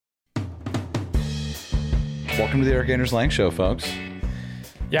Welcome to the Eric Anders Lang Show, folks.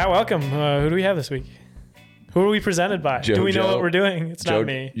 Yeah, welcome. Who do we have this week? Who are we presented by? Do we know what we're doing? It's not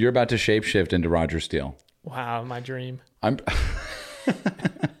me. You're about to shapeshift into Roger Steele. Wow, my dream. I'm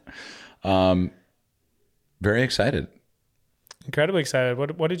very excited. Incredibly excited.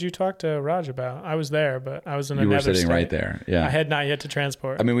 What did you talk to Raj about? I was there, but I was in another state. You were sitting right there. Yeah. I had not yet to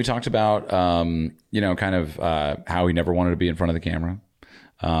transport. I mean, we talked about, kind of how he never wanted to be in front of the camera,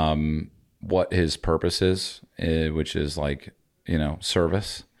 what his purpose is, which is like,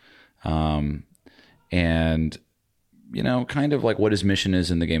 service, and, kind of like what his mission is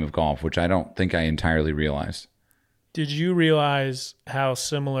in the game of golf, which I don't think I entirely realized. Did you realize how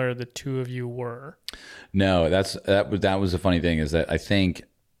similar the two of you were? No, that was the funny thing, is that I think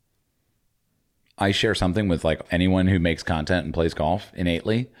I share something with like anyone who makes content and plays golf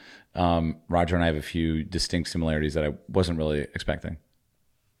innately. Roger and I have a few distinct similarities that I wasn't really expecting.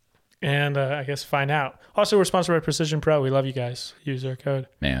 And I guess find out. Also, we're sponsored by Precision Pro. We love you guys. Use our code.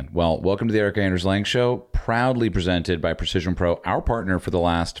 Man, well, welcome to the Eric Anders Lang Show, proudly presented by Precision Pro, our partner for the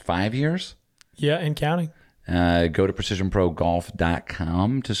last 5 years. Yeah, and counting. Go to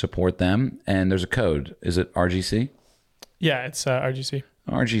precisionprogolf.com to support them. And there's a code. Is it RGC? Yeah, it's RGC.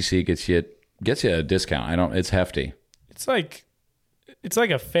 RGC gets you a discount. It's hefty. It's like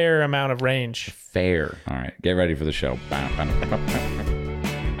a fair amount of range. Fair. All right. Get ready for the show.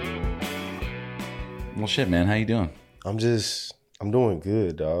 Well, shit, man. How you doing? I'm doing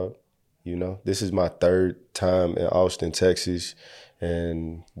good, dog. This is my third time in Austin, Texas,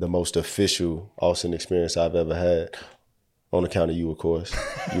 and the most official Austin experience I've ever had, on account of you, of course.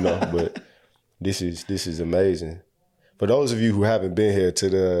 But this is amazing. For those of you who haven't been here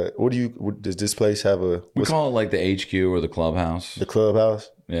does this place have we call it like the HQ or the clubhouse. The clubhouse?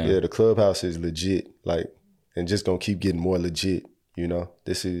 Yeah, the clubhouse is legit, and just gonna keep getting more legit.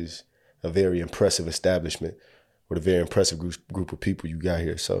 This is a very impressive establishment with a very impressive group of people you got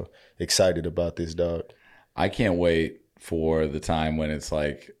here. So excited about this, dog. I can't wait for the time when it's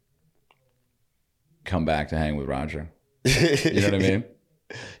like, come back to hang with Roger. You know what I mean?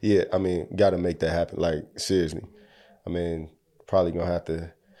 Yeah, I mean, got to make that happen. Like, seriously. I mean, probably going to have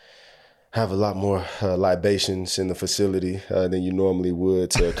to have a lot more libations in the facility than you normally would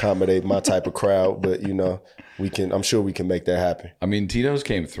to accommodate my type of crowd. But, I'm sure we can make that happen. I mean, Tito's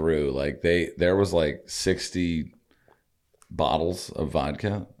came through. Like, there was like 60 bottles of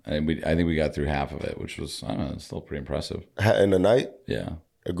vodka, and I think we got through half of it, which was, I don't know, still pretty impressive. In a night? Yeah.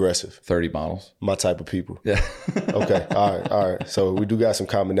 Aggressive. 30 bottles. My type of people. Yeah. Okay. All right. So we do got some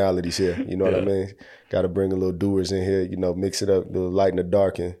commonalities here. You know what I mean? Got to bring a little doers in here, mix it up, the light in the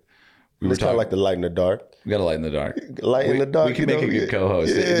dark. And it's kind of like the light in the dark. We got a light in the dark. Light in the dark. We can make a good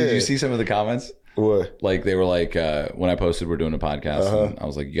co-host. Yeah. Did you see some of the comments? What? Like, they were like, when I posted we're doing a podcast, and I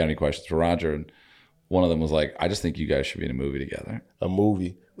was like, you got any questions for Roger? And one of them was like, I just think you guys should be in a movie together. A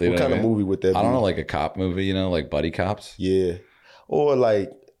movie? What kind of movie would that be? I don't know, like a cop movie, like buddy cops? Yeah. Or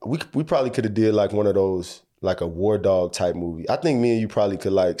like, we probably could have did like one of those, like a War Dog type movie. I think me and you probably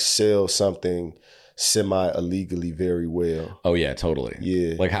could like sell something semi-illegally very well. Oh, yeah, totally.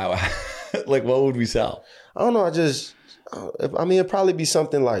 Yeah. Like how, like what would we sell? I don't know. It'd probably be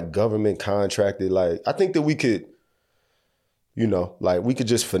something like government contracted. Like, I think that we could, we could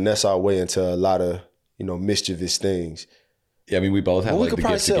just finesse our way into a lot of, mischievous things. Yeah, I mean, we both have we like could the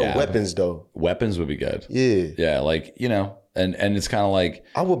probably gift of sell gab. Weapons though. Weapons would be good. Yeah. Yeah, like, and it's kind of like.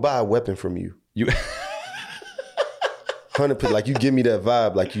 I would buy a weapon from you. 100%. Like, you give me that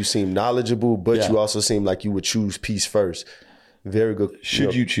vibe. Like, you seem knowledgeable, but you also seem like you would choose peace first. Very good.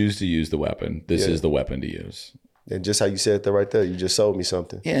 Should you choose to use the weapon, this is the weapon to use. And just how you said that right there, you just sold me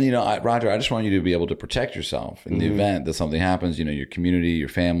something. Yeah, and Roger, I just want you to be able to protect yourself in the event that something happens, your community, your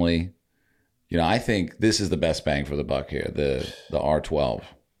family. I think this is the best bang for the buck here, the R12.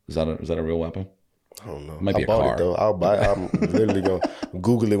 Is that a real weapon? I don't know. It might be I bought car. it though. I'm literally going to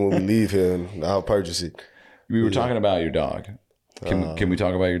Google it when we leave here and I'll purchase it. We were talking about your dog. Can we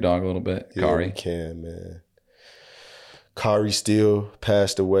talk about your dog a little bit? Yeah, Kari? we can, man. Kari Steele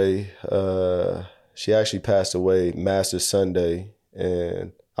passed away. She actually passed away Master Sunday,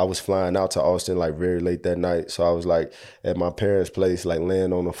 and I was flying out to Austin like very late that night. So I was like at my parents' place, like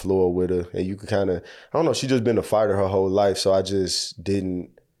laying on the floor with her. And you could kind of, I don't know, she just been a fighter her whole life. So I just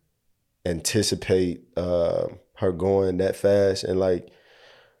didn't anticipate her going that fast. And like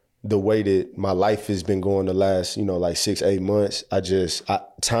the way that my life has been going the last, like 6-8 months,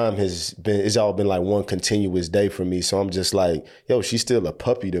 time it's all been like one continuous day for me. So I'm just like, yo, she's still a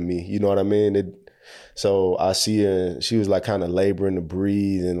puppy to me. You know what I mean? So I see her, and she was like kind of laboring to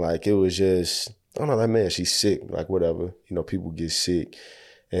breathe, and like it was just, I don't know, that man, she's sick, like whatever, people get sick,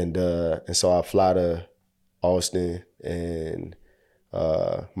 and so I fly to Austin, and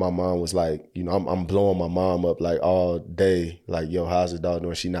my mom was like, you know, I'm blowing my mom up like all day, like, yo, how's the dog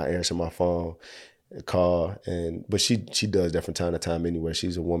doing? She not answering my phone, call, but she does that from time to time anyway.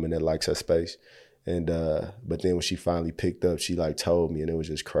 She's a woman that likes her space, and but then when she finally picked up, she like told me, and it was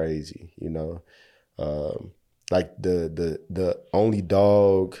just crazy, you know. Like the only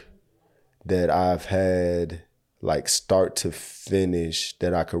dog that I've had like start to finish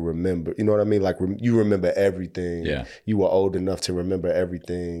that I could remember, you know what I mean? Like you remember everything. Yeah. You were old enough to remember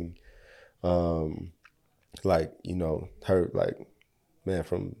everything. Like, you know, her, like, man,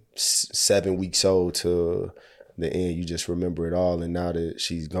 from 7 weeks old to the end, you just remember it all. And now that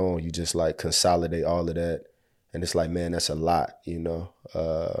she's gone, you just like consolidate all of that. And it's like, man, that's a lot, you know?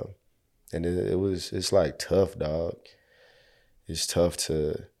 And it's like tough, dog. It's tough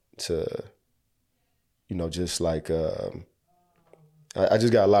to you know, just like, I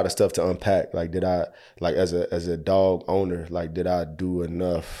just got a lot of stuff to unpack. Like, did I, like, as a dog owner, like, did I do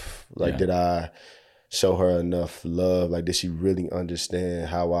enough? Like, did I show her enough love? Like, did she really understand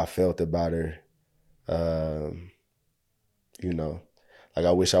how I felt about her? You know, like,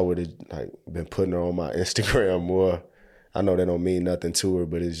 I wish I would have, like, been putting her on my Instagram more. I know that don't mean nothing to her,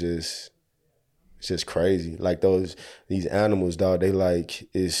 but it's just crazy. Like, these animals, dog, they like,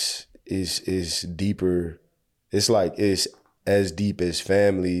 is deeper. It's like, it's as deep as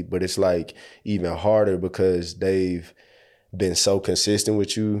family, but it's like even harder because they've been so consistent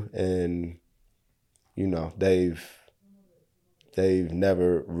with you, and you know, they've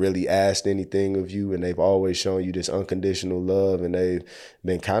never really asked anything of you, and they've always shown you this unconditional love, and they've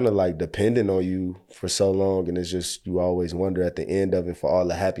been kind of like dependent on you for so long, and it's just, you always wonder at the end of it, for all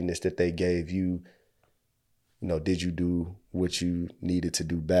the happiness that they gave you, you know, did you do what you needed to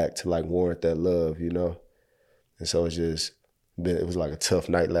do back to like warrant that love, you know? And so it was like a tough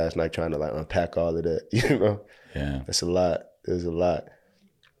night last night trying to like unpack all of that, you know? Yeah. That's a lot. There's a lot.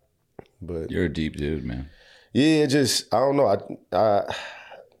 But you're a deep dude, man. Yeah, just, I don't know.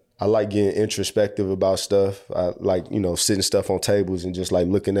 I like getting introspective about stuff. I like, you know, sitting stuff on tables and just like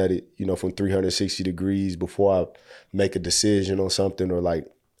looking at it, you know, from 360 degrees before I make a decision on something or like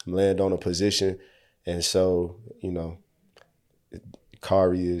land on a position. And so, you know,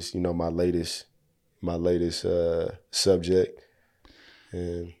 Kari is, you know, my latest subject.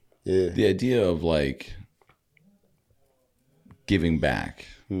 And yeah. The idea of like giving back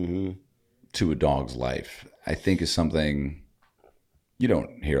to a dog's life, I think, is something you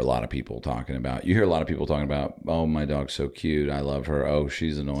don't hear a lot of people talking about. You hear a lot of people talking about, oh, my dog's so cute, I love her. Oh,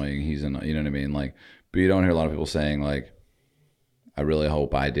 she's annoying, he's annoying. You know what I mean? Like, but you don't hear a lot of people saying like, I really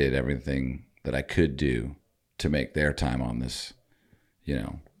hope I did everything that I could do to make their time on this, you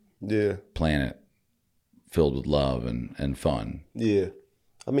know, planet filled with love and fun. Yeah.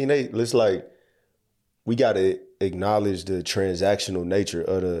 I mean, it's like, we got to acknowledge the transactional nature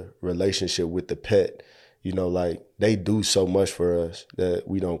of the relationship with the pet. You know, like, they do so much for us that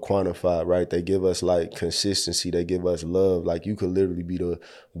we don't quantify, right? They give us like consistency. They give us love. Like, you could literally be the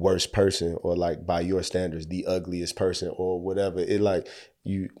worst person, or like, by your standards, the ugliest person, or whatever. It like,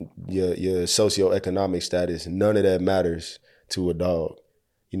 your socioeconomic status, none of that matters to a dog.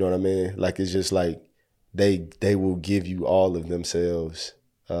 You know what I mean? Like, it's just like, they will give you all of themselves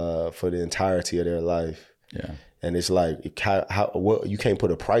for the entirety of their life. Yeah. And it's like, you can't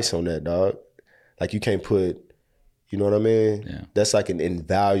put a price on that, dog. Like, you can't put, you know what I mean? Yeah. That's like an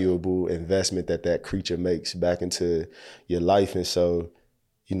invaluable investment that creature makes back into your life. And so,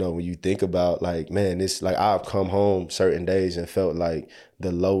 you know, when you think about like, man, it's like, I've come home certain days and felt like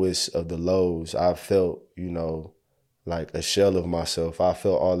the lowest of the lows. I felt, you know, like a shell of myself. I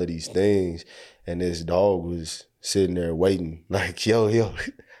felt all of these things. And this dog was sitting there waiting, like, yo,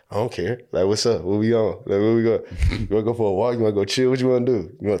 I don't care. Like, what's up? What we on? Like, where we go? You want to go for a walk? You want to go chill? What you want to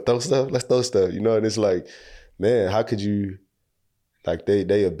do? You want to throw stuff? Let's throw stuff. You know, and it's like, man, how could you, like,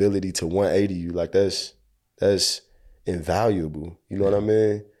 they ability to 180 you, like, that's invaluable. You know what I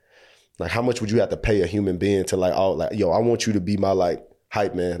mean? Like, how much would you have to pay a human being to like, yo, I want you to be my like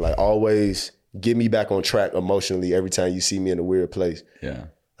hype man. Like, always get me back on track emotionally every time you see me in a weird place. Yeah.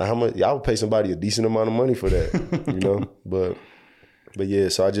 Like, how much? Y'all would pay somebody a decent amount of money for that, you know? But yeah,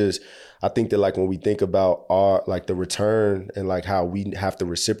 so I think that like when we think about our, like the return and like how we have to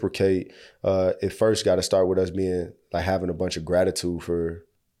reciprocate, it first got to start with us being like having a bunch of gratitude for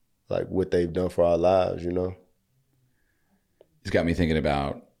like what they've done for our lives, you know? It's got me thinking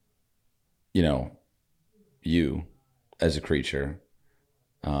about, you know, you as a creature,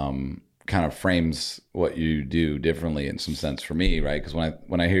 kind of frames what you do differently in some sense for me, right? Because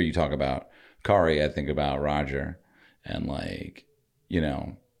when I hear you talk about Kari, I think about Roger and like, you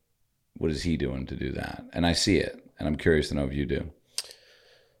know, what is he doing to do that? And I see it, and I'm curious to know if you do.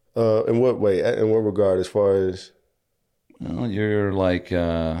 In what way? In what regard? As far as, well, you're like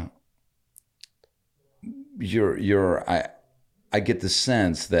I get the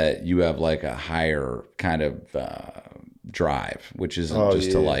sense that you have like a higher kind of drive, which isn't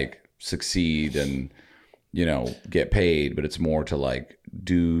just to like succeed and, you know, get paid, but it's more to like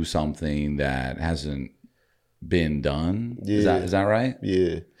do something that hasn't been done. Yeah. Is that right?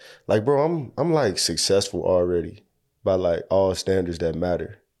 Yeah. Like, bro, I'm like successful already by like all standards that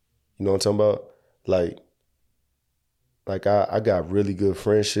matter. You know what I'm talking about? Like I got really good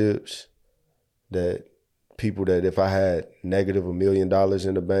friendships, that people that if I had negative $1 million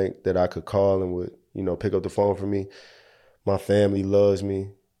in the bank that I could call and would, you know, pick up the phone for me. My family loves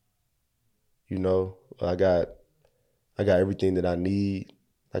me. You know, I got everything that I need.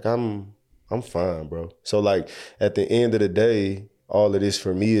 Like I'm fine, bro. So like at the end of the day, all of this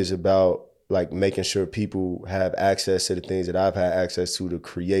for me is about like making sure people have access to the things that I've had access to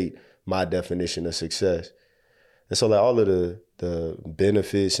create my definition of success. And so like all of the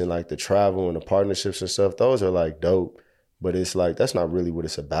benefits and like the travel and the partnerships and stuff, those are like dope. But it's like, that's not really what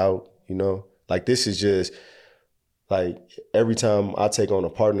it's about, you know? Like this is just like every time I take on a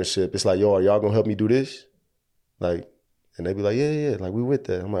partnership, it's like, yo, are y'all gonna help me do this? Like, and they be like, yeah, like we with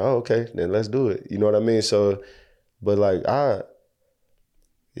that. I'm like, oh, okay, then let's do it. You know what I mean? So, but like I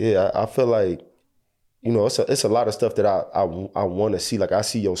feel like, you know, it's a lot of stuff that I want to see. Like I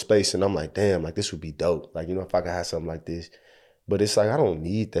see your space and I'm like, damn, like this would be dope. Like, you know, if I could have something like this. But it's like, I don't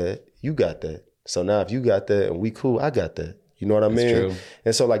need that. You got that. So now if you got that and we cool, I got that. You know what I mean? True.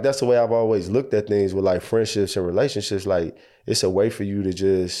 And so like, that's the way I've always looked at things with like friendships and relationships. Like it's a way for you to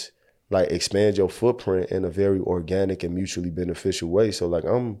just like expand your footprint in a very organic and mutually beneficial way. So like,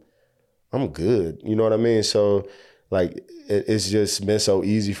 I'm good. You know what I mean? So like, it's just been so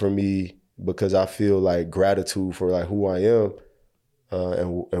easy for me because I feel like gratitude for like who I am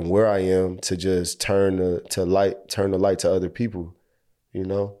and where I am to just turn the light to other people, you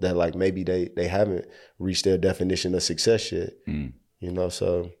know, that like maybe they haven't reached their definition of success yet, you know.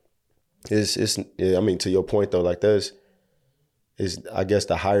 So it's I mean, to your point though, like I guess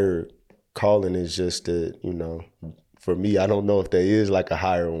the higher calling is just that, you know, for me, I don't know if there is like a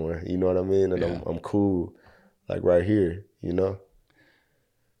higher one, you know what I mean? And I'm cool like right here, you know.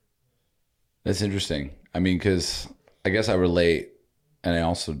 That's interesting. I mean, because I guess I relate and I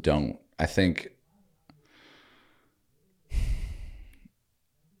also don't. I think,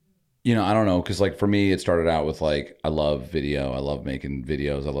 you know, I don't know. Because like for me, it started out with like, I love video. I love making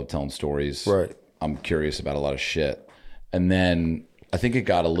videos. I love telling stories. Right. I'm curious about a lot of shit. And then I think it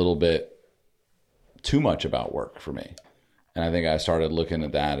got a little bit too much about work for me. And I think I started looking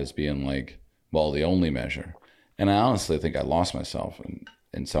at that as being like, well, the only measure. And I honestly think I lost myself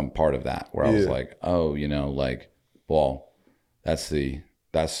in some part of that where I was like, oh, you know, like, well, that's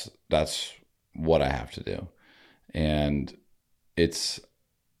what I have to do. And it's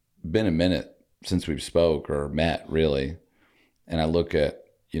been a minute since we've spoke or met really. And I look at,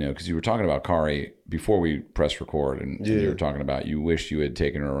 you know, because you were talking about Kari before we pressed record and you were talking about you wish you had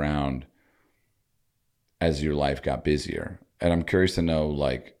taken her around as your life got busier. And I'm curious to know,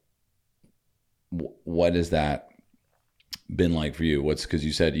 like, what has that been like for you? Because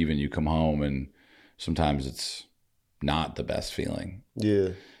you said even you come home and sometimes it's not the best feeling. Yeah.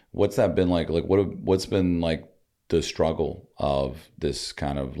 What's that been like? Like what's been like the struggle of this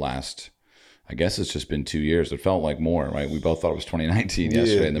kind of last, I guess it's just been 2 years. It felt like more, right? We both thought it was 2019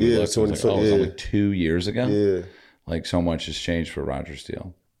 yesterday. And then we looked and it was like, oh, it was only 2 years ago? Yeah. Like so much has changed for Roger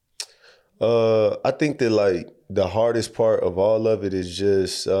Steele. I think that like the hardest part of all of it is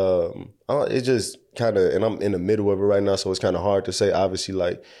just, it just kind of, and I'm in the middle of it right now, so it's kind of hard to say. Obviously,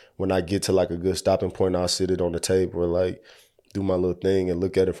 like when I get to like a good stopping point, I'll sit it on the table and like do my little thing and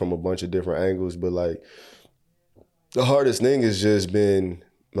look at it from a bunch of different angles. But like the hardest thing has just been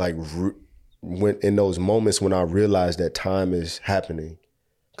like when in those moments when I realize that time is happening,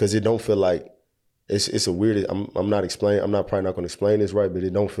 because it don't feel like it's a weird. I'm probably not going to explain this right, but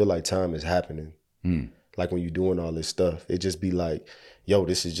it don't feel like time is happening. Like when you're doing all this stuff, it just be like, yo,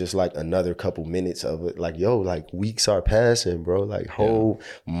 this is just like another couple minutes of it. Like, yo, like weeks are passing, bro. Like whole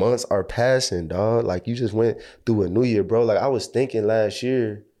months are passing, dog. Like you just went through a new year, bro. Like I was thinking last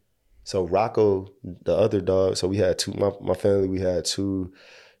year. So Rocco, the other dog. So we had two. My family. We had two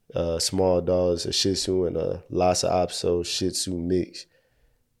small dogs, a Shih Tzu and a Lhasa Apso Shih Tzu mix.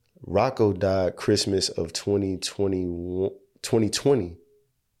 Rocco died Christmas of 2020.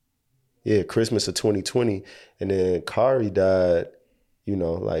 Yeah, Christmas of 2020. And then Kari died, you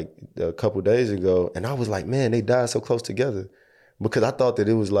know, like a couple days ago. And I was like, man, they died so close together. because I thought that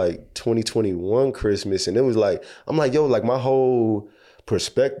it was like 2021 Christmas, and it was like, I'm like, yo, like my whole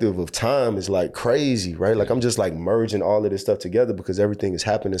perspective of time is like crazy, right? Like I'm just like merging all of this stuff together because everything is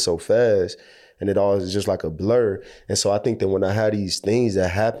happening so fast and it all is just like a blur. And so I think that when I had these things that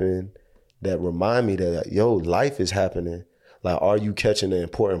happen that remind me that, yo, life is happening, like, are you catching the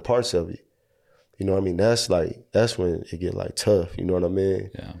important parts of it? You know what I mean? That's when it get like tough, you know what I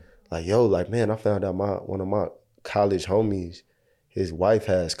mean? Yeah. Like, yo, like, man, I found out one of my college homies, his wife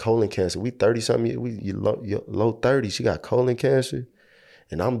has colon cancer. We 30-something, we low 30, she got colon cancer.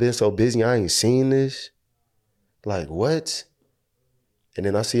 And I'm been so busy, I ain't seen this. Like, what? And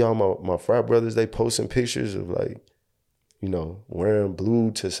then I see all my frat brothers, they posting pictures of like, you know, wearing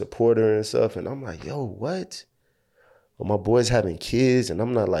blue to support her and stuff. And I'm like, yo, what? Well, my boys having kids and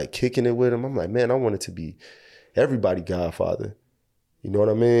I'm not like kicking it with them. I'm like, man, I want it to be everybody godfather. You know what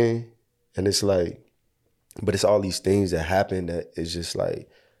I mean? And it's like, but it's all these things that happen that it's just like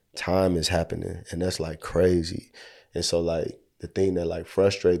time is happening. And that's like crazy. And so like, the thing that like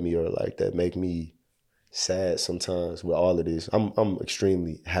frustrate me or like that make me sad sometimes with all of this, I'm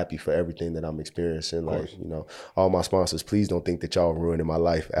extremely happy for everything that I'm experiencing. Like, you know, all my sponsors, please don't think that y'all ruining my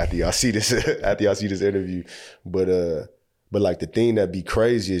life after y'all see this interview. But like the thing that be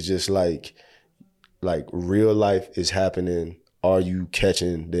crazy is just like real life is happening. Are you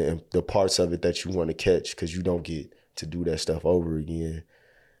catching the parts of it that you want to catch? Because you don't get to do that stuff over again.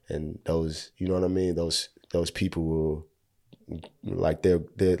 And those, you know what I mean? Those people will, like they're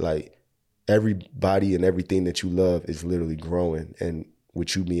like, everybody and everything that you love is literally growing, and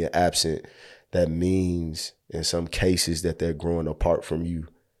with you being absent, that means in some cases that they're growing apart from you.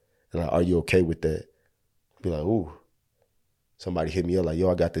 And like, are you okay with that? Be like, ooh, somebody hit me up like,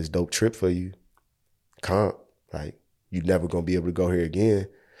 yo, I got this dope trip for you. Comp, like, you never gonna be able to go here again.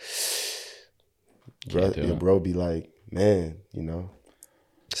 Bro be like, man, you know,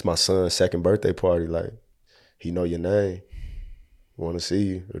 it's my son's second birthday party. Like, he know your name. Want to see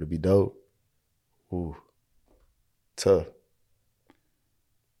you. It'll be dope. Ooh, tough.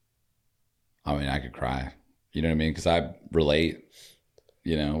 I mean, I could cry. You know what I mean? Because I relate,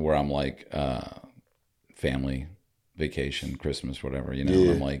 you know, where I'm like, family, vacation, Christmas, whatever, you know.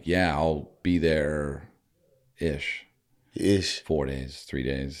 Yeah. I'm like, yeah, I'll be there-ish. 4 days, 3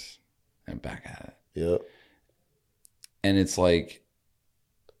 days, and back at it. Yep. And it's like,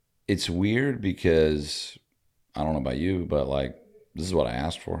 it's weird because, I don't know about you, but like, this is what I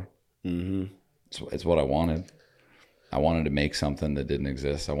asked for. Mm-hmm. It's what I wanted. I wanted to make something that didn't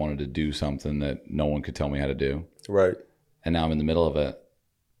exist. I wanted to do something that no one could tell me how to do. Right. And now I'm in the middle of it.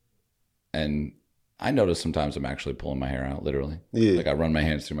 And I notice sometimes I'm actually pulling my hair out, literally. Yeah. Like I run my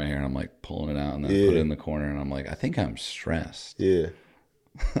hands through my hair and I'm like pulling it out and then put it in the corner and I'm like, I think I'm stressed. Yeah.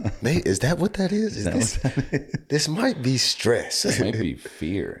 Mate, is that what that is? This might be stress. This might be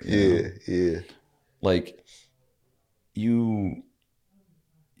fear. Yeah. Like you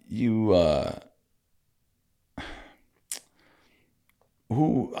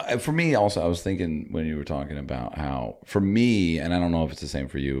for me also, I was thinking when you were talking about how, for me, and I don't know if it's the same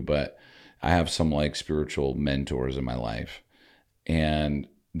for you, but I have some like spiritual mentors in my life, and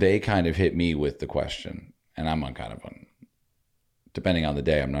they kind of hit me with the question, and I'm on kind of depending on the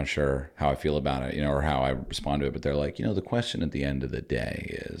day, I'm not sure how I feel about it, you know, or how I respond to it, but they're like, you know, the question at the end of the day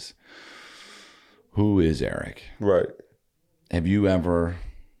is, who is Eric? Right. Have you ever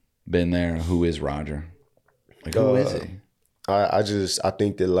been there? Who is Roger? Like, who is he? I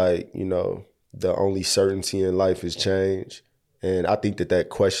think that, like, you know, the only certainty in life is change. And I think that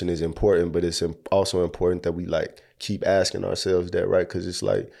question is important, but it's also important that we like keep asking ourselves that, right? Because it's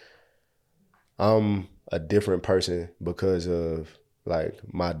like, I'm a different person because of like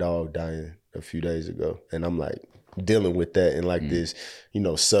my dog dying a few days ago. And I'm like dealing with that in like this, you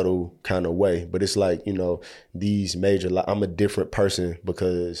know, subtle kind of way. But it's like, you know, these major, I'm a different person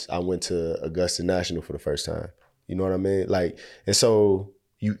because I went to Augusta National for the first time. You know what I mean? Like, and so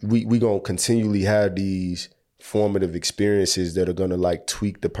we gonna continually have these formative experiences that are gonna like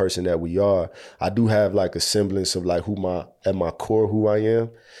tweak the person that we are. I do have like a semblance of like at my core who I am,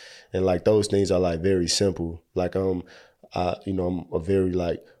 and like those things are like very simple. Like you know, I'm a very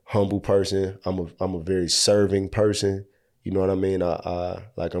like humble person. I'm a very serving person. You know what I mean?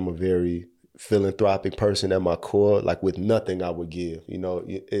 I'm a very philanthropic person at my core. Like with nothing I would give, you know,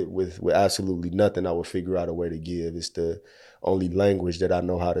 with absolutely nothing I would figure out a way to give. It's the only language that I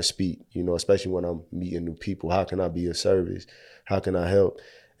know how to speak, you know, especially when I'm meeting new people. How can I be of service? How can I help?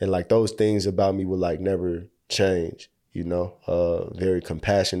 And like those things about me will like never change, you know, very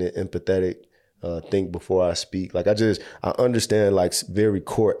compassionate, empathetic, think before I speak. Like I understand like very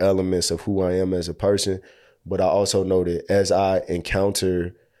core elements of who I am as a person, But I also know that as I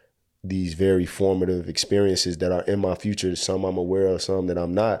encounter these very formative experiences that are in my future, some I'm aware of, some that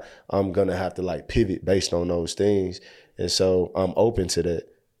I'm not, I'm gonna have to like pivot based on those things. And so I'm open to that.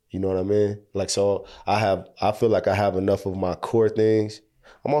 You know what I mean? Like, so I feel like I have enough of my core things.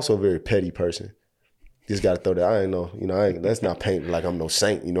 I'm also a very petty person. Just gotta throw that. I ain't know, that's not painting like I'm no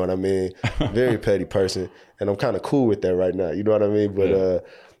saint, you know what I mean? Very petty person. And I'm kind of cool with that right now, you know what I mean?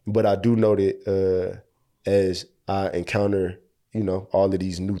 But I do know that as I encounter, all of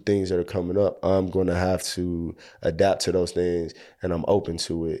these new things that are coming up, I'm going to have to adapt to those things, and I'm open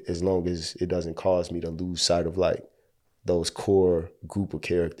to it as long as it doesn't cause me to lose sight of like those core group of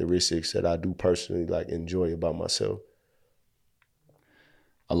characteristics that I do personally like enjoy about myself.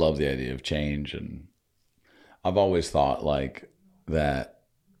 I love the idea of change, and I've always thought like that.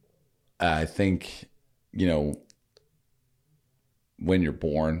 I think, when you're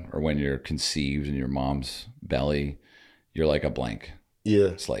born or when you're conceived in your mom's belly, you're like a blank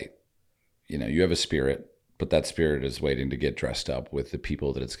slate. You have a spirit, but that spirit is waiting to get dressed up with the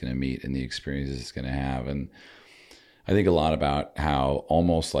people that it's going to meet and the experiences it's going to have. And I think a lot about how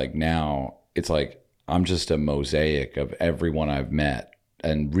almost like now it's like I'm just a mosaic of everyone I've met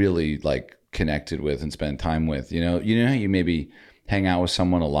and really like connected with and spent time with. You know how you maybe hang out with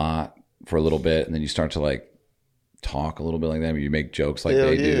someone a lot for a little bit and then you start to like talk a little bit like them, or you make jokes like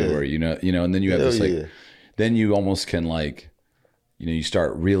they do, or and then you have this like then you almost can like, you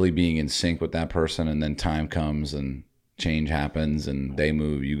start really being in sync with that person, and then time comes and change happens and they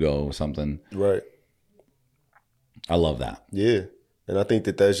move, you go, something. Right. I love that. Yeah. And I think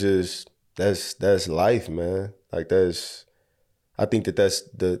that's life, man. Like I think that's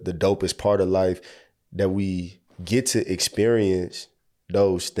the dopest part of life, that we get to experience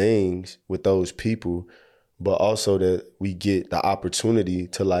those things with those people, but also that we get the opportunity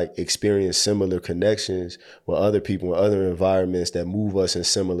to like experience similar connections with other people in other environments that move us in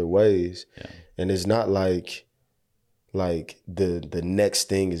similar ways. Yeah. And it's not like the next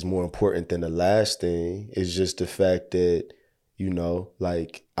thing is more important than the last thing. It's just the fact that,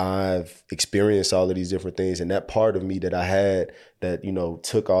 like I've experienced all of these different things, and that part of me that I had that,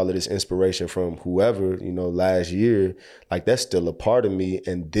 took all of this inspiration from whoever, last year, like that's still a part of me.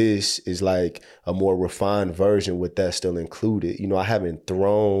 And this is like a more refined version with that still included. I haven't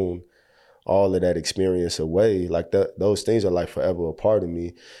thrown all of that experience away. Like those things are like forever a part of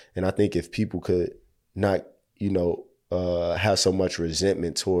me. And I think if people could not, have so much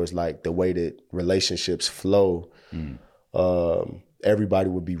resentment towards like the way that relationships flow, everybody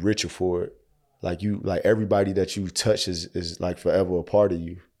would be richer for it. Like everybody that you touch is like forever a part of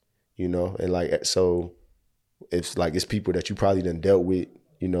you, and like, so it's people that you probably done dealt with,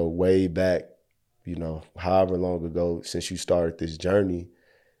 way back, however long ago since you started this journey,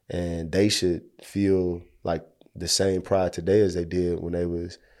 and they should feel like the same pride today as they did when they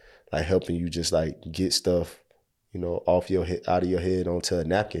was like helping you just like get stuff, off your head, out of your head onto a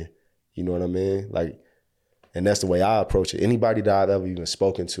napkin. You know what I mean? Like, and that's the way I approach it. Anybody that I've ever even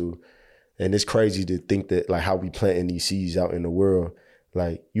spoken to, and it's crazy to think that like how we planting these seeds out in the world,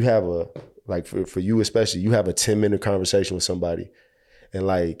 like you have for you especially, you have a 10-minute conversation with somebody, and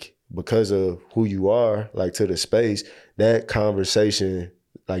like because of who you are, like to the space, that conversation,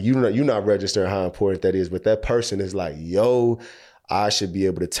 like you're not registering how important that is, but that person is like, yo, I should be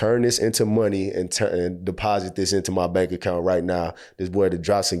able to turn this into money and deposit this into my bank account right now. This boy that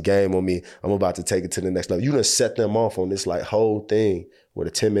dropped some game on me, I'm about to take it to the next level. You done set them off on this like whole thing with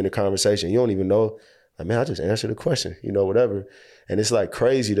a 10-minute conversation. You don't even know, like, man, I just answered a question, whatever. And it's like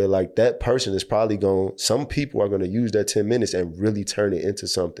crazy that like that person is probably some people are going to use that 10 minutes and really turn it into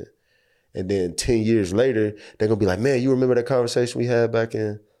something. And then 10 years later, they're going to be like, man, you remember that conversation we had back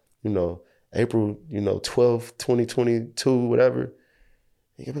in, April, 12, 2022, whatever.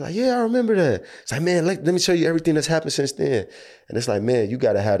 You'll be like, yeah, I remember that. It's like, man, let me show you everything that's happened since then. And it's like, man, you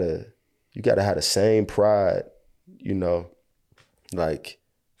gotta have the same pride, like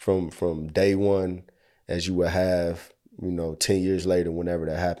from day one as you would have, 10 years later, whenever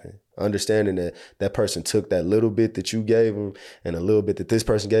that happened. Understanding that that person took that little bit that you gave them and a little bit that this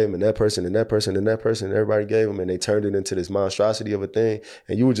person gave them and that person and that person and that person and everybody gave them, and they turned it into this monstrosity of a thing.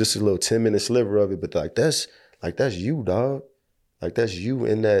 And you were just a little 10-minute sliver of it, but that's you, dog. Like that's you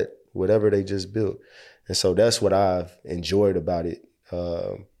in that whatever they just built. And so that's what I've enjoyed about it.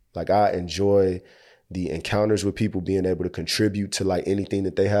 Like I enjoy the encounters with people being able to contribute to like anything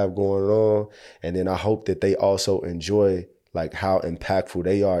that they have going on. And then I hope that they also enjoy like how impactful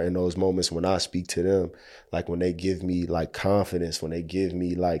they are in those moments when I speak to them, like when they give me like confidence, when they give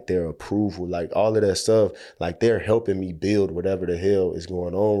me like their approval, like all of that stuff, like they're helping me build whatever the hell is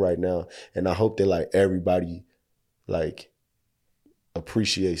going on right now. And I hope that like everybody like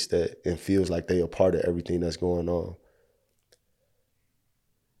appreciates that and feels like they are part of everything that's going on.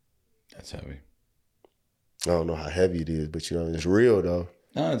 That's heavy. I don't know how heavy it is, but you know, it's real though.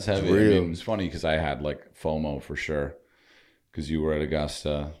 No, it's heavy. It's real. I mean, it's funny because I had like FOMO for sure because you were at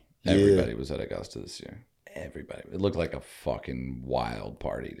Augusta. Everybody was at Augusta this year. Everybody. It looked like a fucking wild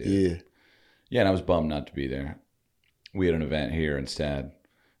party, dude. Yeah. Yeah, and I was bummed not to be there. We had an event here instead,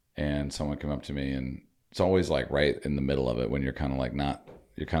 and someone came up to me, and it's always like right in the middle of it when you're kind of like not,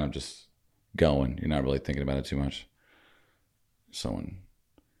 you're kind of just going. You're not really thinking about it too much. Someone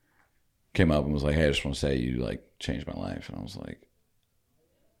came up and was like, "Hey, I just want to say you like changed my life," and I was like,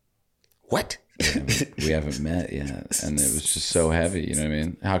 "What? We haven't met yet," and it was just so heavy. You know what I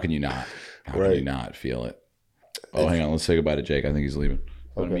mean? How can you not? How can you not feel it? Oh, hang on. Let's say goodbye to Jake. I think he's leaving.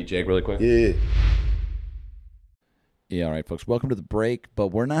 Want to meet Jake really quick? Yeah. Yeah, all right, folks. Welcome to the break, but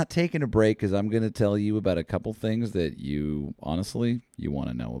we're not taking a break because I'm going to tell you about a couple things that you, honestly, you want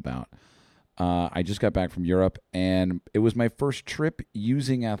to know about. I just got back from Europe, and it was my first trip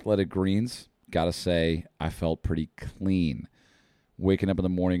using Athletic Greens. Got to say, I felt pretty clean. Waking up in the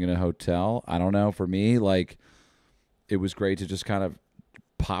morning in a hotel, I don't know, for me, like, it was great to just kind of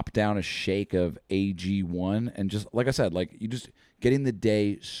pop down a shake of AG1 and just, like I said, like, you just getting the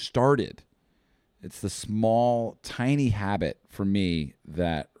day started. It's the small, tiny habit for me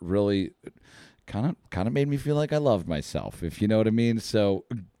that really kind of made me feel like I loved myself, if you know what I mean. So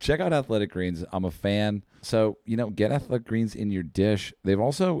check out Athletic Greens. I'm a fan. So, you know, get Athletic Greens in your dish. They've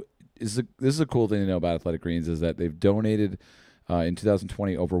also, this is a cool thing to know about Athletic Greens, is that they've donated in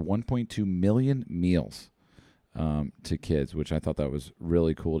 2020 over 1.2 million meals to kids, which I thought that was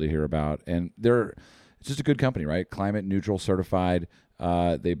really cool to hear about. And it's just a good company, right? Climate neutral certified.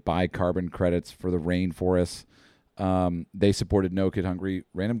 They buy carbon credits for the rainforests. They supported No Kid Hungry.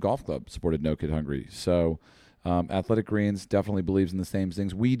 Random Golf Club supported No Kid Hungry. So Athletic Greens definitely believes in the same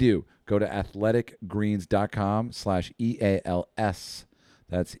things we do. Go to athleticgreens.com/EALS.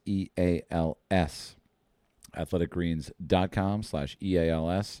 That's EALS.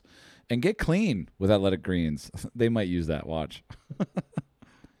 athleticgreens.com/EALS. And get clean with Athletic Greens. They might use that. Watch.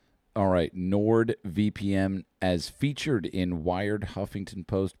 All right, NordVPN as featured in Wired, Huffington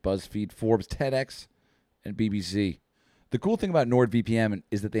Post, BuzzFeed, Forbes, TEDx, and BBC. The cool thing about NordVPN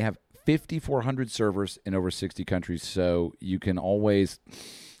is that they have 5,400 servers in over 60 countries, so you can always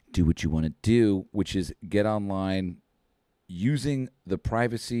do what you want to do, which is get online using the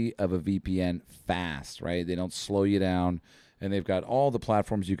privacy of a VPN fast, right? They don't slow you down, and they've got all the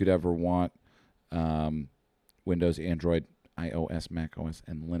platforms you could ever want, Windows, Android, iOS, macOS,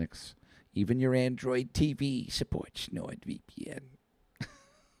 and Linux. Even your Android TV supports NordVPN.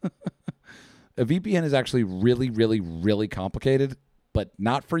 A VPN is actually really, really, really complicated, but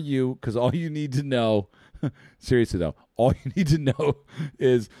not for you, because all you need to know, seriously though, all you need to know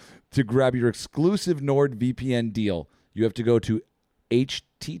is to grab your exclusive NordVPN deal. You have to go to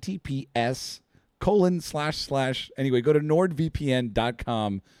https:// anyway, go to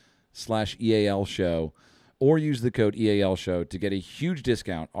nordvpn.com/EAL show. Or use the code EAL show to get a huge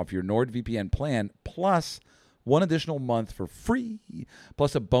discount off your NordVPN plan, plus one additional month for free,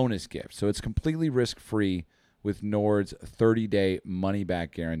 plus a bonus gift. So it's completely risk-free with Nord's 30-day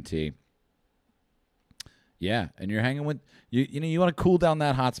money-back guarantee. Yeah, and you're hanging with, you want to cool down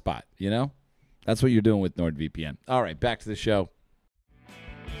that hotspot, you know? That's what you're doing with NordVPN. All right, back to the show.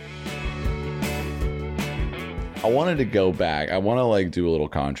 I wanted to go back. I want to, like, do a little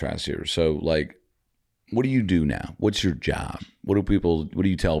contrast here. So, like, what do you do now? What's your job? What do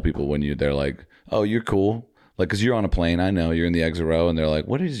you tell people when they're like, oh, you're cool? Like, because you're on a plane, I know, you're in the exit row, and they're like,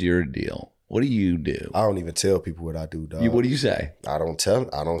 what is your deal? What do you do? I don't even tell people what I do, dog. What do you say? I don't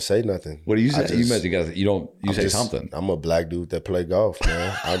say nothing. What do you say? You say something. I'm a black dude that play golf,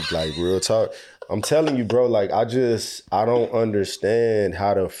 man. I'm like, real talk. I'm telling you, bro, like, I don't understand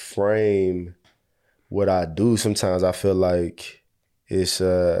how to frame what I do. Sometimes I feel like it's,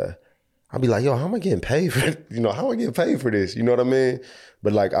 I'll be like, yo, how am I getting paid for it? How am I getting paid for this? You know what I mean?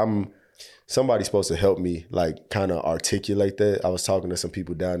 But like, somebody's supposed to help me like kind of articulate that. I was talking to some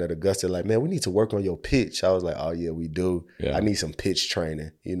people down at Augusta, like, man, we need to work on your pitch. I was like, oh yeah, we do. Yeah. I need some pitch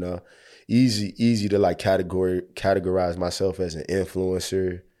training, Easy to like categorize myself as an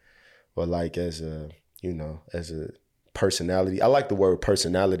influencer or like as a personality. I like the word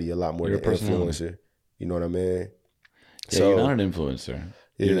personality a lot more than influencer. You know what I mean? Yeah, so, you're not an influencer.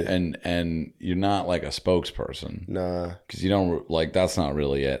 Yeah. And you're not like a spokesperson. Nah. Because you don't, like, that's not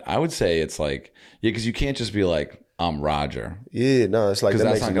really it. I would say it's like, yeah, because you can't just be like, I'm Roger. Yeah, no, it's like that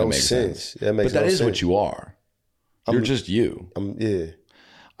that's makes not no gonna make sense. That makes But that no is sense. what you are. You're just you. Yeah.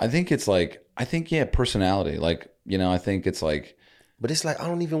 I think it's like, yeah, personality. Like, you know, I think it's like. But it's like, I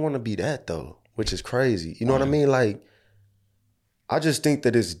don't even want to be that though, which is crazy. You know what I mean? Like, I just think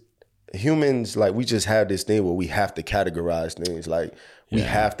that it's humans, like, we just have this thing where we have to categorize things. Like, we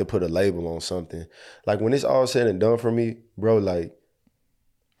have to put a label on something. Like, when it's all said and done for me, bro, like,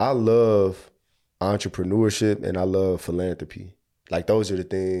 I love entrepreneurship and I love philanthropy. Like, those are the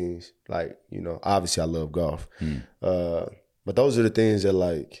things, like, you know, obviously I love golf. But those are the things that,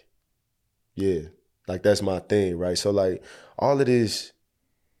 like, yeah, like, that's my thing, right? So, like, all of this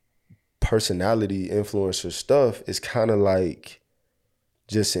personality influencer stuff is kind of like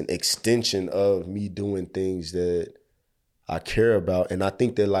just an extension of me doing things that I care about. And I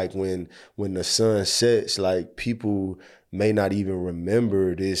think that, like, when the sun sets, like, people may not even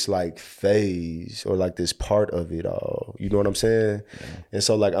remember this, like, phase or, like, this part of it all. You know what I'm saying? Yeah. And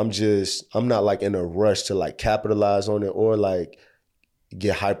so, like, I'm not, like, in a rush to, like, capitalize on it or, like,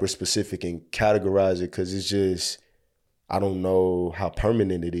 get hyper specific and categorize it, because it's just, I don't know how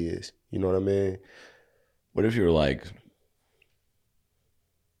permanent it is. You know what I mean? What if you were like,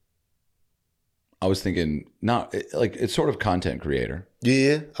 I was thinking, not like, it's sort of content creator.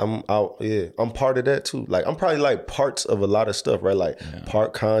 Yeah, I'm part of that too. Like, I'm probably like parts of a lot of stuff, right? Like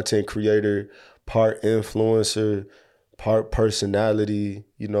part content creator, part influencer, part personality,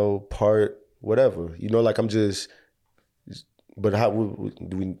 you know, part whatever. You know, like, I'm just, but how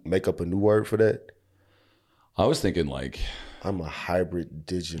do we make up a new word for that? I was thinking like, I'm a hybrid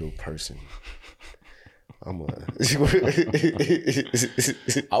digital person. I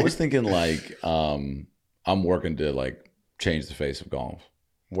was thinking like, I'm working to, like, change the face of golf.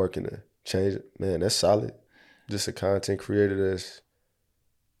 Working to change it. Man, that's solid. Just a content creator that's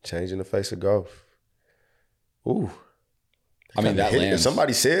changing the face of golf. Ooh. I mean, that lands. If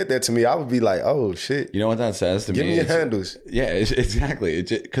somebody said that to me, I would be like, oh, shit. You know what that says to me? Give me your handles. Yeah, exactly.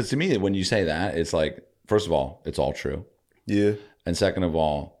 Because to me, when you say that, it's like, first of all, it's all true. Yeah. And second of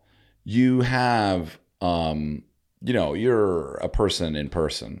all, you have, you know, you're a person in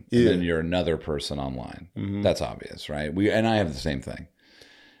person, and then you're another person online. Mm-hmm. That's obvious, right? And I have the same thing.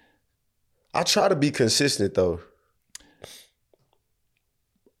 I try to be consistent though.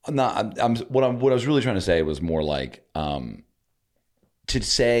 No, what I was really trying to say was more like, to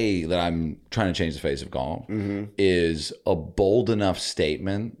say that I'm trying to change the face of golf is a bold enough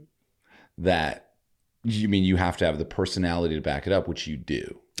statement that you have to have the personality to back it up, which you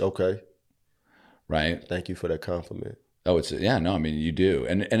do. Okay. Right? Thank you for that compliment. Oh, I mean, you do.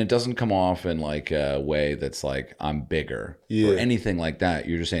 And it doesn't come off in like a way that's like, I'm bigger or anything like that.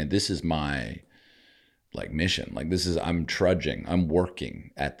 You're just saying, this is my, like, mission. Like, I'm trudging, I'm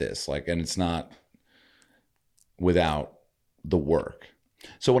working at this. Like, and it's not without the work.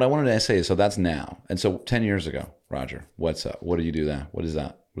 So what I wanted to say is, so that's now. And so 10 years ago, Roger, what's up? What do you do then? What is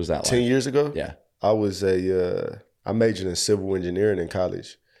that? What is that like? 10 years ago? Yeah. I majored in civil engineering in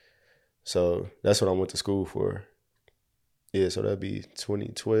college. So that's what I went to school for. Yeah, so that'd be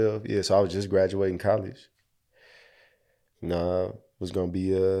 2012. Yeah, so I was just graduating college. I was going to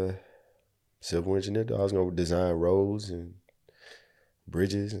be a civil engineer. I was going to design roads and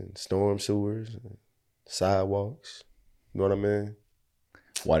bridges and storm sewers and sidewalks. You know what I mean?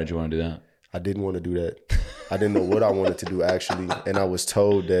 Why did you want to do that? I didn't want to do that. I didn't know what I wanted to do, actually. And I was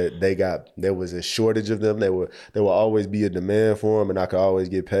told that there was a shortage of them. There will always be a demand for them, and I could always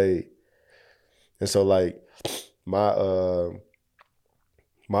get paid. And so, like, my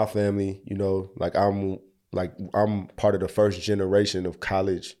family, you know, like, I'm part of the first generation of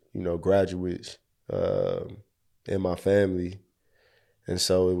college, you know, graduates in my family. And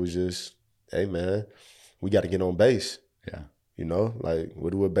so it was just, hey, man, we got to get on base. Yeah. You know, like,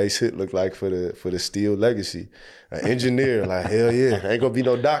 what do a base hit look like for the Steele legacy? An engineer, like, hell yeah, ain't gonna be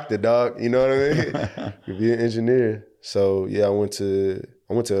no doctor, dog. You know what I mean? You be an engineer. So yeah, I went to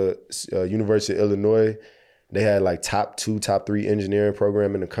University of Illinois. They had like top 2, top 3 engineering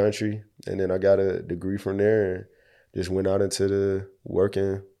program in the country, and then I got a degree from there and just went out into the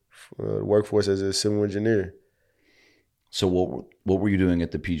workforce as a civil engineer. So what were you doing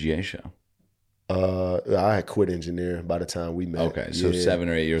at the PGA show? I had quit engineering by the time we met. Okay, so 7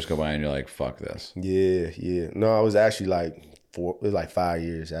 or 8 years go by and you're like, fuck this. Yeah. No, I was actually like 5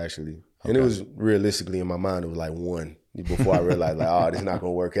 years actually. Okay. And it was realistically in my mind, it was like 1 before I realized like, oh, this is not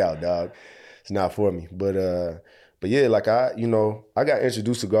gonna work out, dog. It's not for me. But yeah, like I got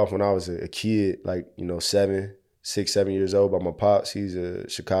introduced to golf when I was a kid, like, 7, 6, 7 years old by my pops. He's a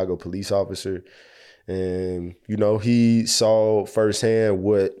Chicago police officer. And, you know, he saw firsthand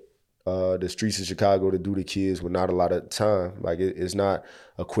what the streets of Chicago to do to kids with not a lot of time. Like it's not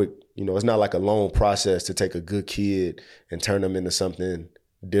a quick, you know, it's not like a long process to take a good kid and turn them into something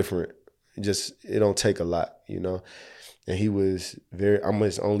different. It don't take a lot, you know. And I'm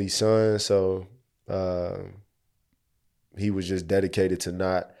his only son, so he was just dedicated to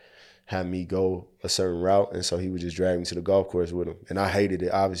not have me go a certain route, and so he would just drag me to the golf course with him. And I hated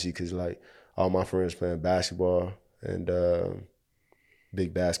it, obviously, because like all my friends playing basketball and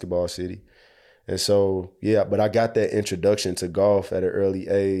big basketball city. And so, yeah, but I got that introduction to golf at an early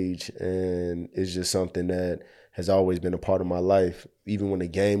age, and it's just something that has always been a part of my life, even when the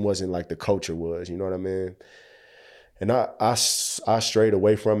game wasn't like the culture was, you know what I mean? And I strayed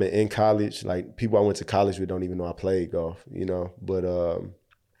away from it in college. Like people I went to college with don't even know I played golf, you know? But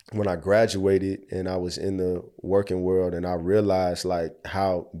when I graduated and I was in the working world and I realized like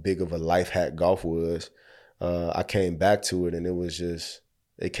how big of a life hack golf was, I came back to it, and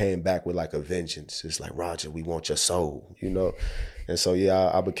it came back with like a vengeance. It's like, Roger, we want your soul, you know? And so, yeah,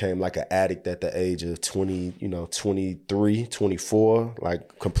 I became like an addict at the age of 23, 24,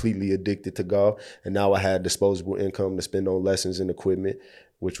 like completely addicted to golf. And now I had disposable income to spend on lessons and equipment,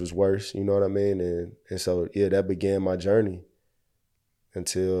 which was worse, you know what I mean? And so, yeah, that began my journey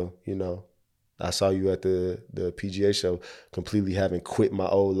until, you know, I saw you at the PGA show, completely having quit my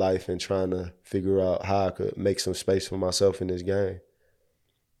old life and trying to figure out how I could make some space for myself in this game.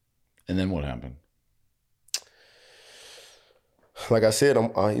 And then what happened? Like I said,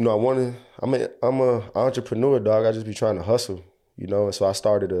 I'm an entrepreneur, dog. I just be trying to hustle, you know. And so I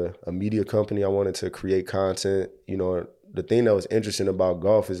started a media company. I wanted to create content. You know, the thing that was interesting about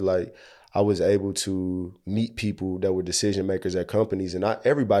golf is like I was able to meet people that were decision makers at companies, and not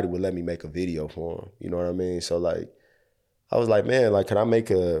everybody would let me make a video for them. You know what I mean? So like, I was like, man, like, can I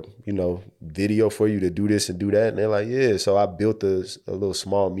make a, you know, video for you to do this and do that? And they're like, yeah. So I built a little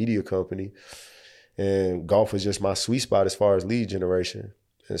small media company, and golf was just my sweet spot as far as lead generation.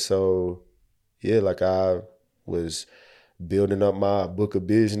 And so, yeah, like I was building up my book of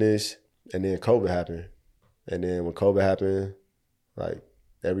business, and then COVID happened. And then when COVID happened, like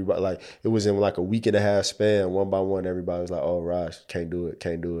everybody, like it was in like a week and a half span, one by one, everybody was like, oh, Raj, can't do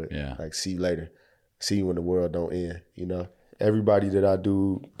it. Yeah. Like, see you later. See you when the world don't end, you know? Everybody that I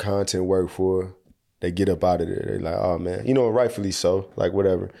do content work for, they get up out of there. They're like, oh man, you know, rightfully so, like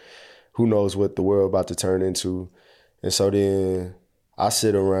whatever. Who knows what the world about to turn into. And so then I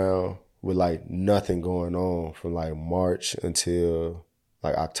sit around with like nothing going on from like March until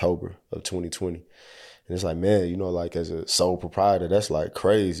like October of 2020. And it's like, man, you know, like as a sole proprietor, that's like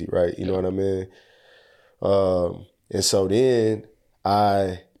crazy, right? You know what I mean? And so then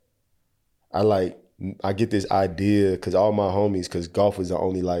I get this idea, because all my homies, because golf is the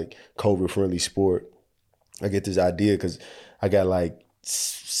only like COVID-friendly sport. I get this idea because I got like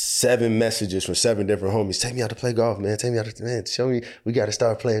 7 messages from 7 different homies. Take me out to play golf, man. Take me out to, man, show me, we got to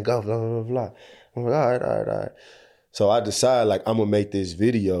start playing golf, blah, blah, blah. I'm like, all right. So I decide like I'm going to make this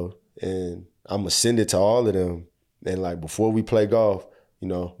video and I'm going to send it to all of them. And like before we play golf, you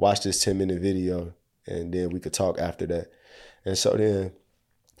know, watch this 10-minute video and then we could talk after that. And so then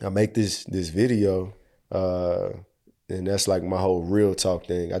I make this video, and that's like my whole real talk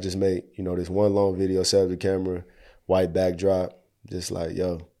thing. I just made, you know, this one long video, set up the camera, white backdrop, just like,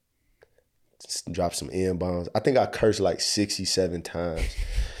 yo, just drop some N-bombs. I think I cursed like 67 times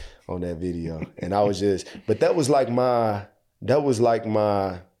on that video. And I was just, but that was like my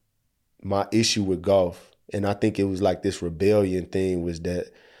issue with golf. And I think it was like this rebellion thing, was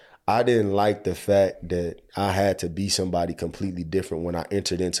that I didn't like the fact that I had to be somebody completely different when I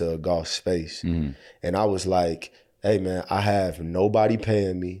entered into a golf space. Mm-hmm. And I was like, hey man, I have nobody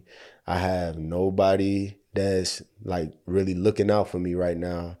paying me. I have nobody that's like really looking out for me right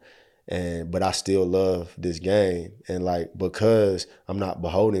now. But I still love this game. And like, because I'm not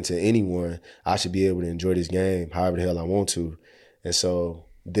beholden to anyone, I should be able to enjoy this game however the hell I want to. And so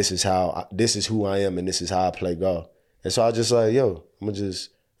this is who I am, and this is how I play golf. And so I just like, yo, I'm gonna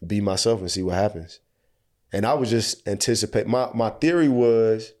just be myself and see what happens. And I was just anticipate. My theory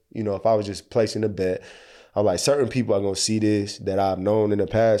was, you know, if I was just placing a bet, I'm like, certain people are gonna see this that I've known in the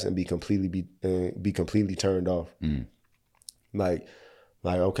past and be completely turned off. Mm. Like,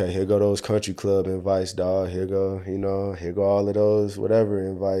 okay, here go those country club invites, dog. Here go all of those whatever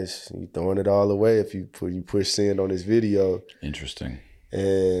invites. You throwing it all away if you push send on this video. Interesting.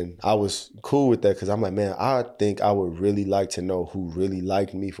 And I was cool with that because I'm like, man, I think I would really like to know who really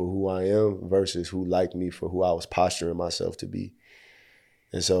liked me for who I am versus who liked me for who I was posturing myself to be.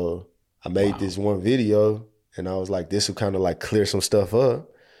 And so I made this one video, And I was like, this will kind of like clear some stuff up.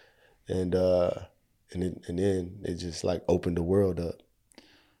 And then it just like opened the world up.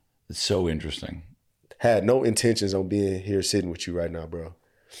 It's so interesting. Had no intentions on being here sitting with you right now, bro.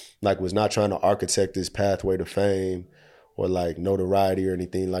 Like, was not trying to architect this pathway to fame or like notoriety or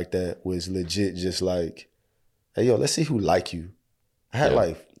anything like that. Was legit just like, hey, yo, let's see who like you. I had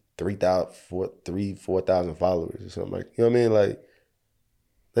like 4,000 followers or something like, you know what I mean? Like,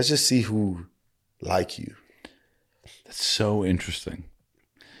 let's just see who like you. That's so interesting.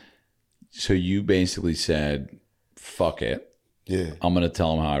 So you basically said, fuck it. Yeah. I'm going to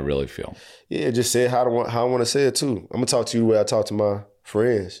tell them how I really feel. Yeah, just say how I want to say it too. I'm going to talk to you the way I talk to my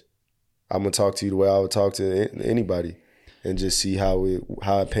friends. I'm going to talk to you the way I would talk to anybody and just see how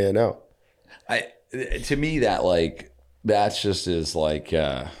it pan out. To me, that's just is like,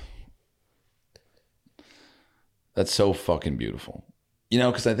 that's so fucking beautiful. You know,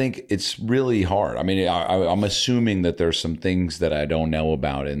 because I think it's really hard. I mean, I'm assuming that there's some things that I don't know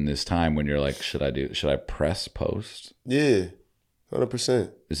about in this time when you're like, should I press post? Yeah,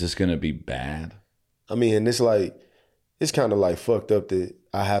 100%. Is this going to be bad? I mean, and it's kind of like fucked up that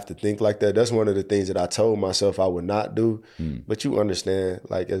I have to think like that. That's one of the things that I told myself I would not do. But you understand,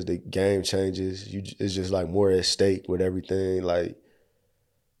 like, as the game changes, it's just like more at stake with everything. Like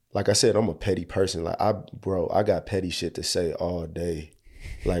I said, I'm a petty person. Like, I got petty shit to say all day.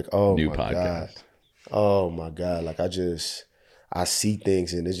 Like, oh New my podcast. God. Oh my God. Like, I see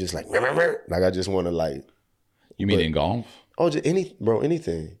things and it's just like I just want to like. You mean in golf? Oh, just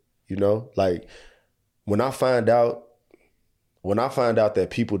anything, you know? Like, when I find out that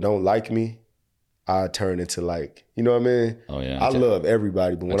people don't like me, I turn into like, you know what I mean? Oh yeah. I love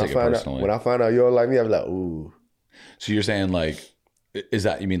everybody, but when I find out you don't like me, I'm like, ooh. So you're saying like, is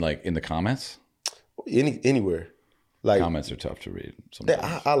that, you mean like in the comments? Anywhere. Like, comments are tough to read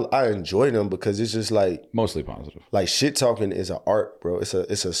sometimes. I enjoy them because it's just like mostly positive. Like, shit talking is an art, bro. It's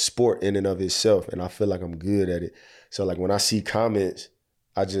a sport in and of itself, and I feel like I'm good at it. So like when I see comments,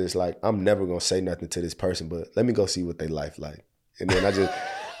 I just like, I'm never gonna say nothing to this person, but let me go see what they life like. And then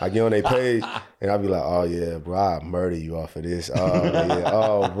I get on their page and I be like, oh yeah, bro, I'll murder you off of this. Oh yeah,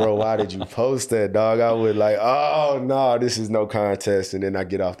 oh bro, why did you post that, dog? I would like, oh no, this is no contest. And then I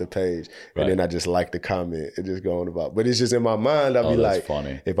get off the page and then I just like the comment and just go on about. But it's just in my mind, I'll be like,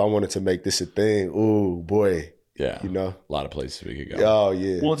 funny. If I wanted to make this a thing, ooh boy. Yeah. You know? A lot of places we could go. Oh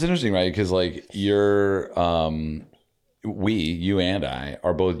yeah. Well, it's interesting, right? Because like you and I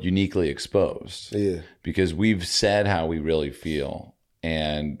are both uniquely exposed. Yeah. Because we've said how we really feel.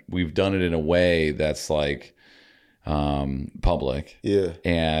 And we've done it in a way that's like public. Yeah.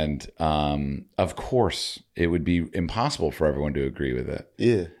 And of course, it would be impossible for everyone to agree with it.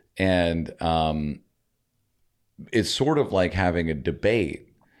 Yeah. And it's sort of like having a debate,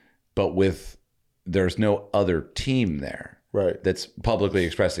 but there's no other team there. Right. That's publicly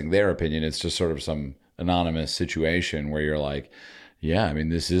expressing their opinion. It's just sort of some anonymous situation where you're like, yeah, I mean,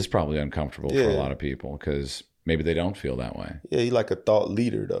 this is probably uncomfortable for a lot of people because maybe they don't feel that way. Yeah, you're like a thought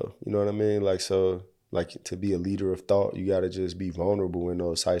leader, though. You know what I mean? Like, so, like, to be a leader of thought, you got to just be vulnerable in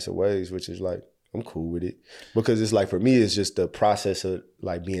those types of ways, which is like, I'm cool with it. Because it's like, for me, it's just the process of,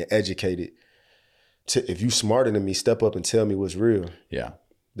 like, being educated. If you smarter than me, step up and tell me what's real. Yeah.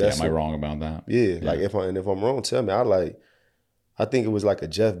 Am I wrong about that? Yeah. Like, if I'm wrong, tell me. I think it was like a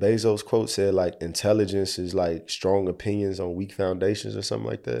Jeff Bezos quote said, like, intelligence is like strong opinions on weak foundations or something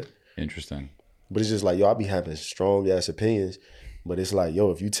like that. Interesting. But it's just like, yo, I be having strong ass opinions, but it's like,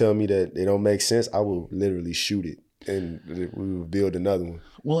 yo, if you tell me that they don't make sense, I will literally shoot it and we will build another one.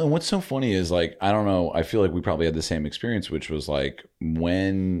 Well, and what's so funny is like, I don't know, I feel like we probably had the same experience, which was like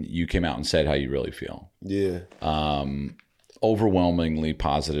when you came out and said how you really feel. Yeah. Overwhelmingly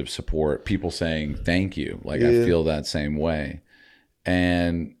positive support, people saying thank you. Like, I feel that same way.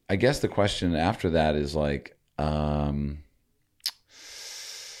 And I guess the question after that is like,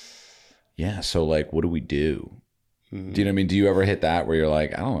 yeah, so like, what do we do? Mm-hmm. Do you know what I mean? Do you ever hit that where you're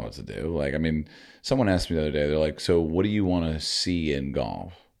like, I don't know what to do? Like, I mean, someone asked me the other day, they're like, so what do you want to see in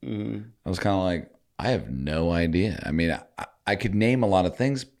golf? Mm-hmm. I was kind of like, I have no idea. I mean, I could name a lot of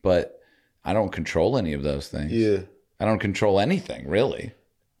things, but I don't control any of those things. Yeah. I don't control anything, really.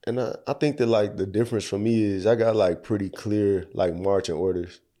 And I think that like the difference for me is I got like pretty clear like marching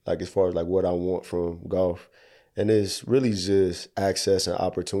orders, like as far as like what I want from golf. And it's really just access and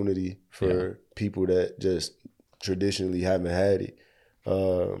opportunity for people that just traditionally haven't had it.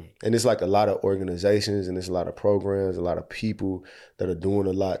 And it's like a lot of organizations and it's a lot of programs, a lot of people that are doing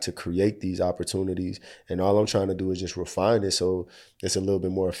a lot to create these opportunities. And all I'm trying to do is just refine it so it's a little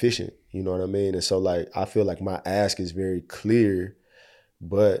bit more efficient. You know what I mean? And so like, I feel like my ask is very clear,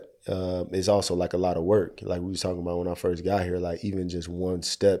 but it's also like a lot of work. Like we was talking about when I first got here, like even just one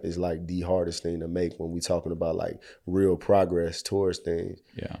step is like the hardest thing to make when we talking about like real progress towards things.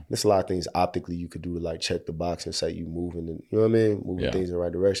 Yeah. There's a lot of things optically you could do to like check the box and say you moving, and you know what I mean? Moving things in the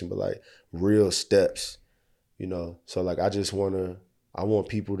right direction, but like real steps, you know? So like I want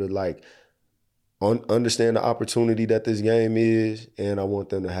people to like understand the opportunity that this game is, and I want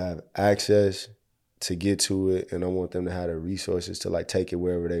them to have access to get to it, and I want them to have the resources to like take it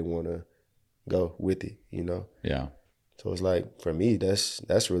wherever they want to go with it, you know? Yeah. So it's like, for me, that's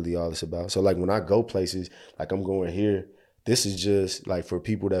really all it's about. So like when I go places, like I'm going here, this is just like for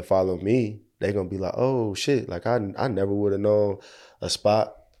people that follow me, they gonna be like, oh shit, like I never would have known a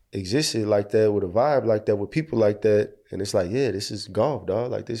spot existed like that with a vibe like that with people like that. And it's like, yeah, this is golf,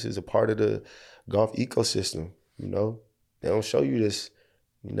 dog. Like this is a part of the golf ecosystem, you know? They don't show you this.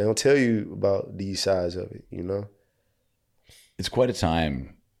 They don't tell you about these sides of it, you know? It's quite a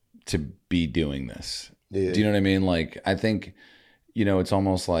time to be doing this. Yeah. Do you know what I mean? Like, I think, you know, it's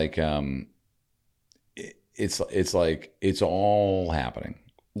almost like it's like it's all happening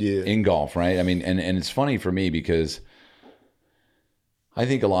in golf, right? I mean, and it's funny for me because I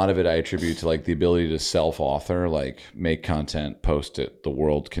think a lot of it I attribute to like the ability to self-author, like make content, post it, the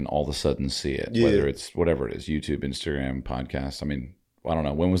world can all of a sudden see it, whether it's whatever it is, YouTube, Instagram, podcast. I mean, I don't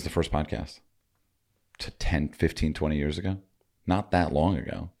know. When was the first podcast? 10, 15, 20 years ago? Not that long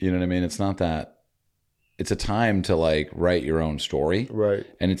ago. You know what I mean? It's not that. It's a time to like write your own story. Right.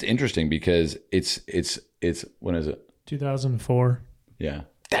 And it's interesting because it's when is it? 2004. Yeah.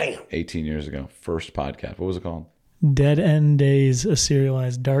 Damn. 18 years ago. First podcast. What was it called? Dead End Days, a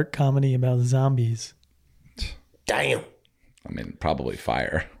serialized dark comedy about zombies. Damn. I mean, probably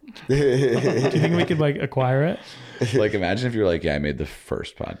fire. Do you think we could like acquire it? Like, imagine if you're like, yeah, I made the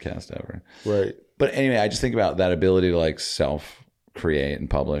first podcast ever. Right. But anyway, I just think about that ability to like self-create and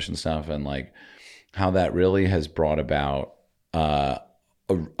publish and stuff, and like how that really has brought about a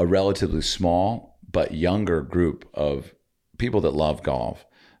relatively small but younger group of people that love golf,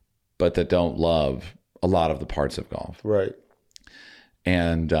 but that don't love a lot of the parts of golf. Right.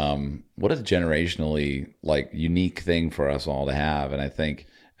 And what a generationally like unique thing for us all to have. And I think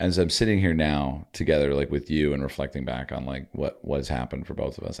as I'm sitting here now together, like with you and reflecting back on like what has happened for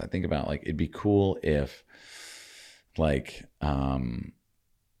both of us, I think about like, it'd be cool if like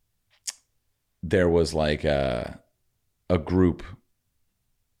there was like a group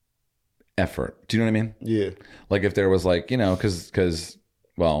effort. Do you know what I mean? Yeah. Like if there was like, you know, cause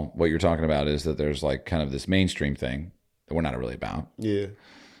well, what you're talking about is that there's like kind of this mainstream thing that we're not really about. Yeah.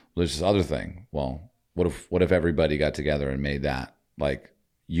 There's this other thing. Well, what if everybody got together and made that like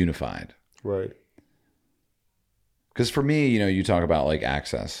unified? Right. Because for me, you know, you talk about like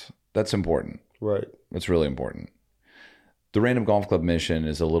access. That's important. Right. That's really important. The Random Golf Club mission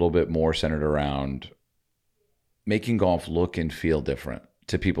is a little bit more centered around making golf look and feel different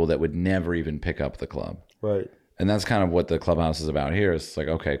to people that would never even pick up the club. Right. And that's kind of what the clubhouse is about here. It's like,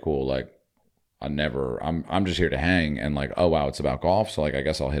 okay, cool. Like I'm just here to hang, and like, oh wow, it's about golf. So like, I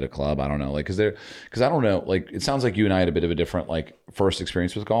guess I'll hit a club. I don't know. Like, cause I don't know. Like, it sounds like you and I had a bit of a different like first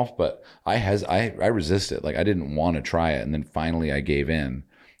experience with golf, but I resisted. Like I didn't want to try it. And then finally I gave in,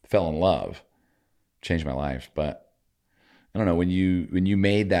 fell in love, changed my life. But I don't know, when you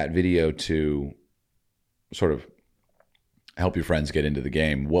made that video to sort of help your friends get into the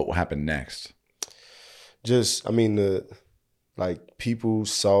game, what happened next? Just, I mean, like people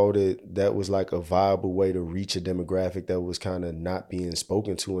saw that was like a viable way to reach a demographic that was kind of not being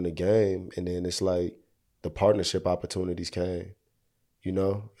spoken to in the game. And then it's like the partnership opportunities came, you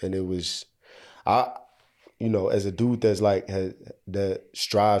know? And it was, you know, as a dude that's like, that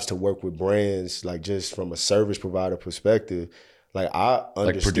strives to work with brands, like just from a service provider perspective, like I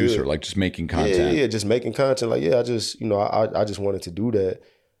understood. Like producer, like just making content. Yeah, just making content. Like, yeah, I just wanted to do that.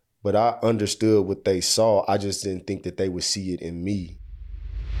 But I understood what they saw. I just didn't think that they would see it in me.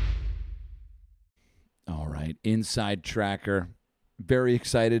 All right, Inside Tracker. Very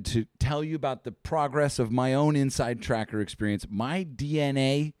excited to tell you about the progress of my own Inside Tracker experience. My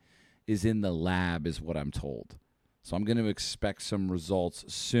DNA is in the lab, is what I'm told. So I'm going to expect some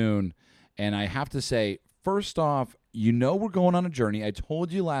results soon. And I have to say, first off, you know we're going on a journey. I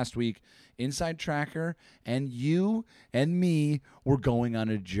told you last week, Inside Tracker and you and me, we're going on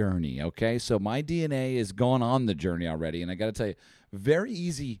a journey, okay? So my DNA is gone on the journey already, and I got to tell you, very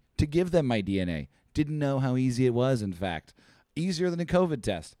easy to give them my DNA. Didn't know how easy it was, in fact. Easier than a COVID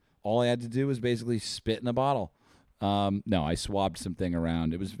test. All I had to do was basically spit in a bottle. No, I swabbed something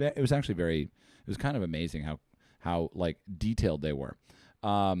around. It was actually it was kind of amazing how like detailed they were.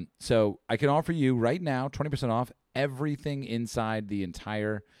 So I can offer you right now 20% off everything inside the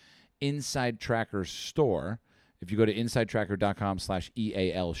entire Inside Tracker store. If you go to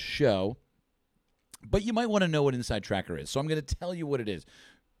insidetracker.com/EAL show. But you might want to know what Inside Tracker is. So I'm going to tell you what it is.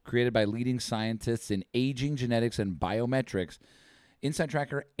 Created by leading scientists in aging, genetics, and biometrics, Inside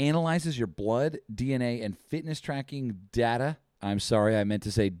Tracker analyzes your blood, DNA, and fitness tracking data. I'm sorry, I meant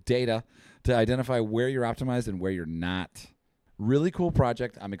to say data, to identify where you're optimized and where you're not. Really cool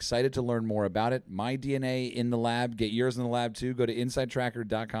project. I'm excited to learn more about it. My DNA in the lab. Get yours in the lab too. Go to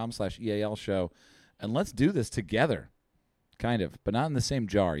insidetracker.com/EAL show. And let's do this together. Kind of, but not in the same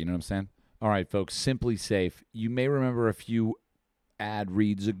jar. You know what I'm saying? All right, folks, Simply Safe. You may remember a few ad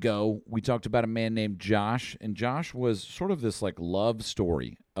reads ago, we talked about a man named Josh, and Josh was sort of this like love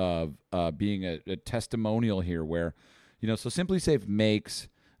story of being a testimonial here where, so Simply Safe makes,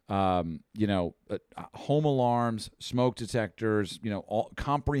 home alarms, smoke detectors, all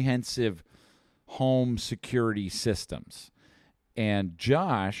comprehensive home security systems. And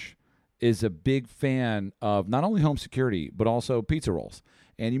Josh is a big fan of not only home security, but also pizza rolls.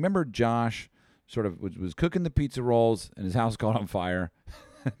 And you remember Josh sort of was cooking the pizza rolls and his house caught on fire.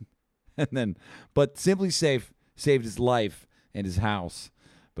 But Simply Safe saved his life and his house,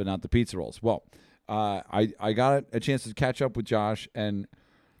 but not the pizza rolls. Well, I got a chance to catch up with Josh, and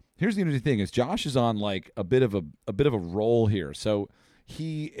here's the interesting thing is Josh is on like a bit of a roll here. So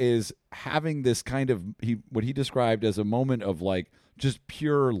he is having this kind of what he described as a moment of like just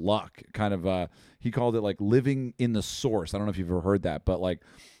pure luck, kind of he called it like living in the source. I don't know if you've ever heard that, but like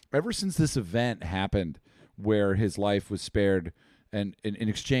ever since this event happened where his life was spared and in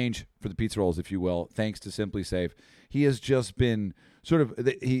exchange for the pizza rolls, if you will, thanks to Simply Safe, he has just been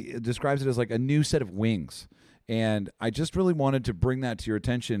he describes it as like a new set of wings. And I just really wanted to bring that to your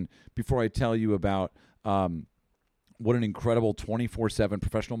attention before I tell you about what an incredible 24/7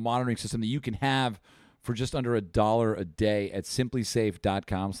 professional monitoring system that you can have for just under $1 a day at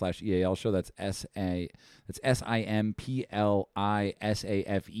simplysafe.com/EAL show. That's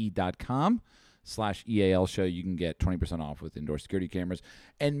simplysafe.com/EAL show. You can get 20% off with indoor security cameras.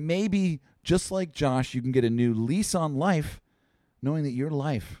 And maybe, just like Josh, you can get a new lease on life, knowing that your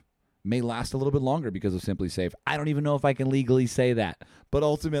life may last a little bit longer because of Simply Safe. I don't even know if I can legally say that. But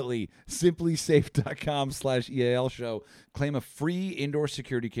ultimately, simplysafe.com/EAL show. Claim a free indoor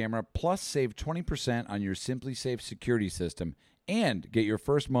security camera, plus save 20% on your Simply Safe security system, and get your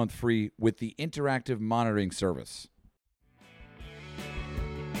first month free with the interactive monitoring service.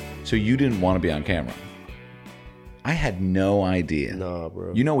 So you didn't want to be on camera? I had no idea. Nah,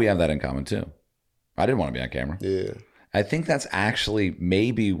 bro. We have that in common too. I didn't want to be on camera. Yeah. I think that's actually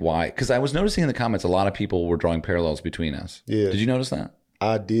maybe why, because I was noticing in the comments a lot of people were drawing parallels between us. Yeah. Did you notice that?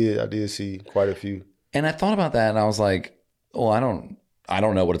 I did see quite a few. And I thought about that, and I was like, well, I don't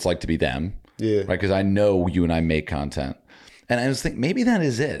know what it's like to be them. Yeah. Right? Because I know you and I make content. And I was thinking, maybe that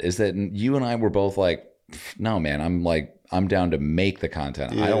is it, is that you and I were both like, no, man, I'm down to make the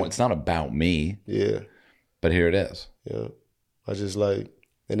content. Yeah. It's not about me. Yeah. But here it is. Yeah. I just like,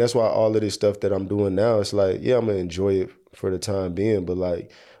 and that's why all of this stuff that I'm doing now, it's like, yeah, I'm gonna enjoy it for the time being, but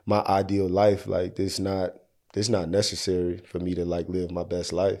like my ideal life, like this not necessary for me to like live my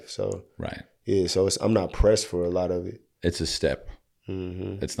best life. So right. Yeah. So I'm not pressed for a lot of it. It's a step.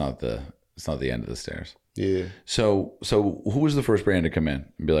 Mm-hmm. It's not the end of the stairs. Yeah. So who was the first brand to come in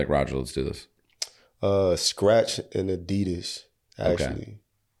and be like, Roger, let's do this? Scratch and Adidas, actually. Okay.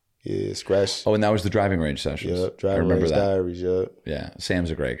 Yeah, Scratch. Oh, and that was the driving range sessions. Yep, driving range diaries, yep. Yeah, Sam's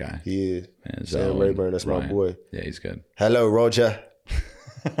a great guy. He is. Sam Rayburn, that's Ryan. My boy. Yeah, he's good. Hello, Roger.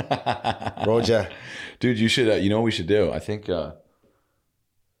 Roger. Dude, you should, you know what we should do? I think, what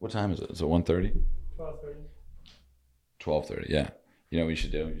time is it? Is it 1:30? 12:30. 12:30, yeah. You know what we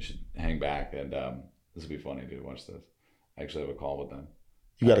should do? You should hang back, and this will be funny, dude. Watch this. I actually have a call with them.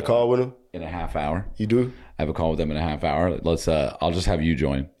 You got a call with them? In a half hour. You do? I have a call with them in a half hour. Let's. I'll just have you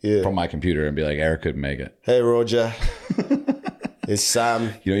join from my computer and be like, Eric couldn't make it. Hey, Roger. It's Sam.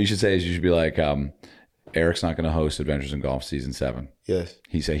 You know what you should say is you should be like, Eric's not going to host Adventures in Golf Season 7. Yes.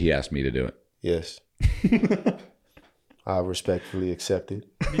 He asked me to do it. Yes. I respectfully accept it.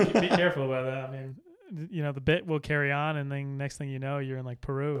 Be careful about that. I mean, the bit will carry on, and then next thing you know, you're in like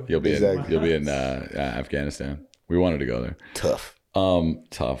Peru. You'll be in Afghanistan. We wanted to go there. Tough.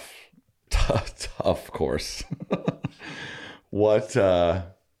 Tough course. What?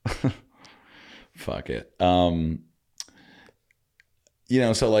 Fuck it. So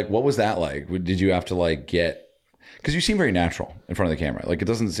like, what was that like? Did you have to like get? Because you seem very natural in front of the camera. Like it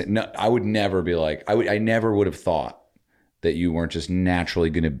doesn't. No, I would never be like. I never would have thought that you weren't just naturally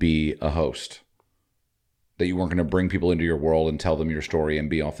going to be a host. That you weren't going to bring people into your world and tell them your story and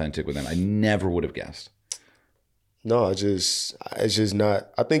be authentic with them. I never would have guessed. No, it's just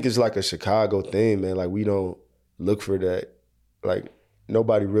not. I think it's like a Chicago thing, man. Like we don't look for that. Like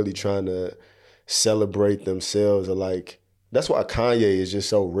nobody really trying to celebrate themselves or like. That's why Kanye is just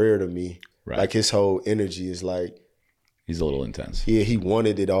so rare to me. Right. Like his whole energy is like. He's a little intense. Yeah, he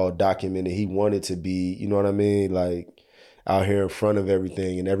wanted it all documented. He wanted to be, you know what I mean? Like out here in front of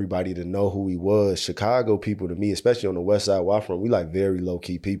everything and everybody to know who he was. Chicago people to me, especially on the west side where I'm from, we like very low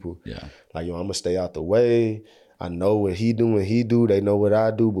key people. Yeah. Like, yo, I'm gonna stay out the way. I know what he do when he do. They know what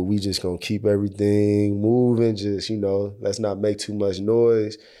I do, but we just gonna keep everything moving. Just, you know, let's not make too much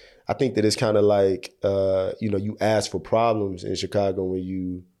noise. I think that it's kind of like, you know, you ask for problems in Chicago when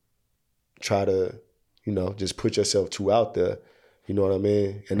you try to, you know, just put yourself too out there. You know what I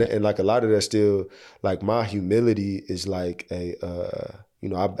mean? And like a lot of that still, like my humility is like a, you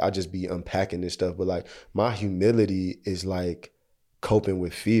know, I just be unpacking this stuff, but like my humility is like coping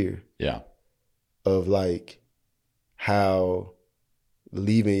with fear. Yeah. Of like how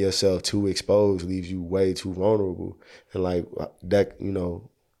leaving yourself too exposed leaves you way too vulnerable. And like that, you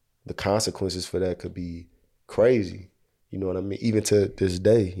know, the consequences for that could be crazy. You know what I mean? Even to this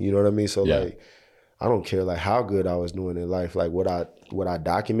day, you know what I mean? So like, I don't care like how good I was doing in life, like what I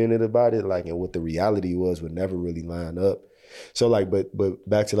documented about it, like and what the reality was would never really line up. So like, but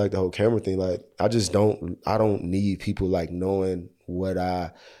back to like the whole camera thing, like I don't need people like knowing what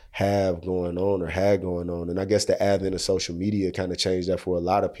I have going on or had going on. And I guess the advent of social media kind of changed that for a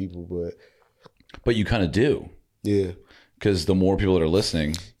lot of people, but you kind of do. Yeah. Because the more people that are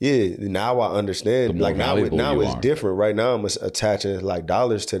listening. Yeah, now I understand. Like now it's different. Right now I'm attaching like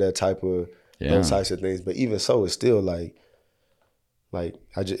dollars to that type of those types of things. But even so, it's still like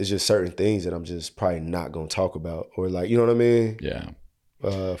it's just certain things that I'm just probably not gonna talk about, or like, you know what I mean? Yeah.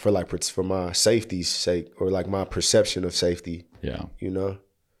 For my safety's sake, or like my perception of safety. Yeah. You know?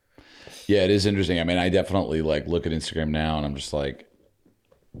 Yeah, it is interesting. I mean, I definitely like look at Instagram now and I'm just like,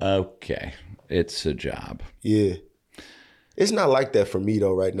 okay, it's a job. Yeah. It's not like that for me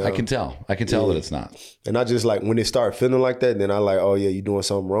though right now. I can tell that it's not. And I just like, when it start feeling like that, then I like, oh yeah, you doing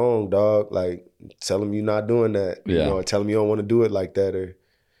something wrong, dog. Like tell them you're not doing that. You know, or tell them you don't want to do it like that, or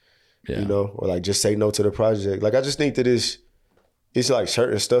you know, or like just say no to the project. Like I just think that it's like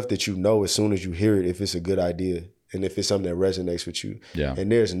certain stuff that you know as soon as you hear it, if it's a good idea and if it's something that resonates with you. Yeah.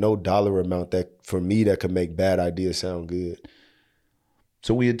 And there's no dollar amount that for me that could make bad ideas sound good.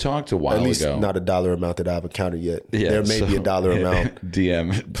 So we had talked a while ago. At least not a dollar amount that I've encountered yet. Yeah, there may be a dollar amount.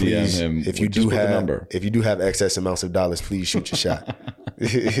 DM him. If you do have excess amounts of dollars, please shoot your shot.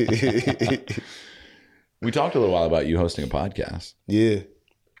 We talked a little while about you hosting a podcast. Yeah.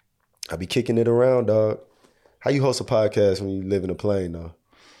 I be kicking it around, dog. How you host a podcast when you live in a plane, though?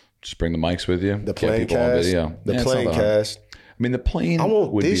 Just bring the mics with you. The plane cast. The plane cast. I mean, the plane I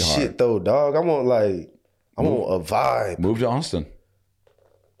want would this be hard. shit, though, dog. I want a vibe. Move to Austin.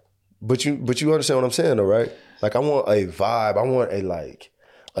 But you understand what I'm saying, though, right? Like I want a vibe. I want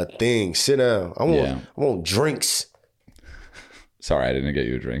a thing. Sit down. I want drinks. Sorry, I didn't get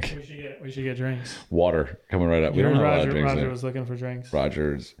you a drink. We should get drinks. Water coming right up. We don't have a lot of drinks. Roger was looking for drinks.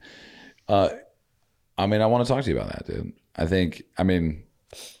 Rogers. I mean, I want to talk to you about that, dude.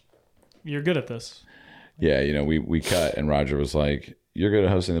 You're good at this. Yeah, you know, we cut and Roger was like, "You're good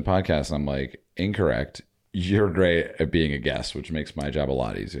at hosting the podcast." And I'm like, "Incorrect. You're great at being a guest, which makes my job a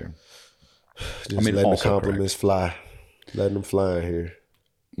lot easier." Just letting the compliments fly. Letting them fly in here.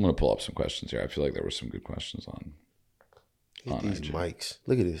 I'm going to pull up some questions here. I feel like there were some good questions on these IG. Mics.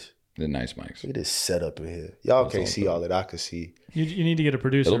 Look at this. The nice mics. Look at this setup in here. Y'all can't see all that I can see. You need to get a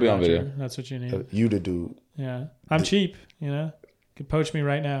producer. It'll be on video. That's what you need. You the dude. Yeah. I'm cheap, you know. You can poach me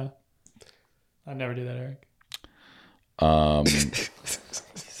right now. I'd never do that, Eric. I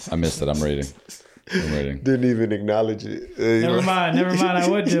missed it. I'm reading. Didn't even acknowledge it. Never mind. I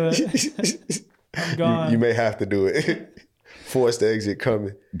would do it. I'm gone. You may have to do it. Force the exit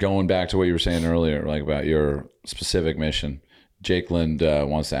coming. Going back to what you were saying earlier, like about your specific mission, Jake Lind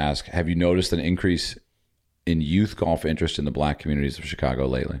wants to ask, have you noticed an increase in youth golf interest in the Black communities of Chicago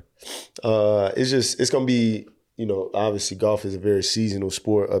lately? It's going to be, you know, obviously golf is a very seasonal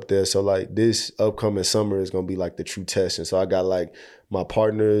sport up there. So like this upcoming summer is going to be like the true test. And so I got like my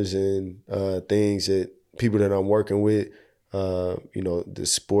partners and things that people that I'm working with, you know, the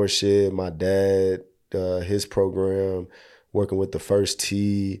sports shed, my dad, his program, working with the First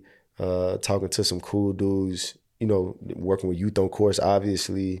Tee, talking to some cool dudes, you know, working with Youth on Course,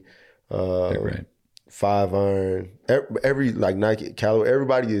 obviously, 5-iron, every like Nike, Callaway,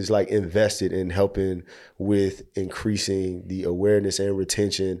 everybody is like invested in helping with increasing the awareness and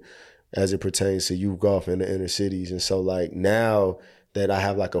retention as it pertains to youth golf in the inner cities. And so like now that I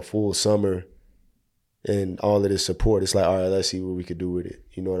have like a full summer and all of this support, it's like, all right, let's see what we could do with it.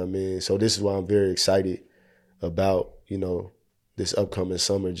 You know what I mean? So this is why I'm very excited about, this upcoming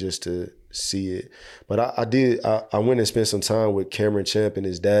summer, just to see it. But I went and spent some time with Cameron Champ and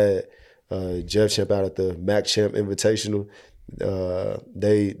his dad, Jeff Champ, out at the Mac Champ Invitational.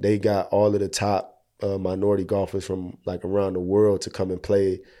 They got all of the top minority golfers from like around the world to come and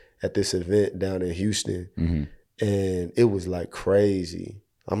play at this event down in Houston. Mm-hmm. And it was like crazy.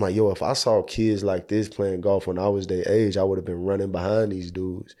 I'm like, yo, if I saw kids like this playing golf when I was their age, I would have been running behind these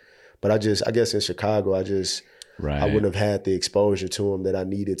dudes. But I guess in Chicago, I wouldn't have had the exposure to them that I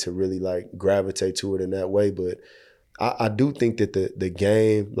needed to really like gravitate to it in that way. But I do think that the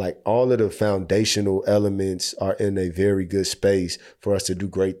game, like all of the foundational elements are in a very good space for us to do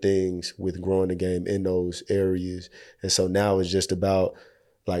great things with growing the game in those areas. And so now it's just about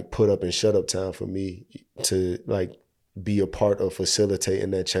like put up and shut up time for me to like be a part of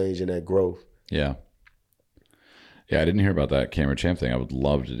facilitating that change and that growth. Yeah. Yeah, I didn't hear about that Cameron Champ thing. I would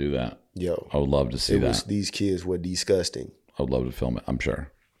love to do that. Yo. I would love to see that. These kids were disgusting. I would love to film it, I'm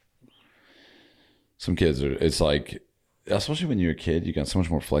sure. Some kids it's like, especially when you're a kid, you got so much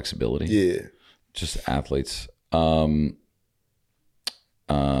more flexibility. Yeah. Just athletes. A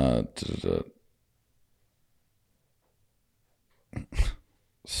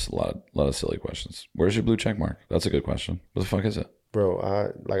lot of silly questions. Where's your blue check mark? That's a good question. What the fuck is it? Bro,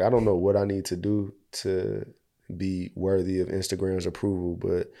 I don't know what I need to do to be worthy of Instagram's approval,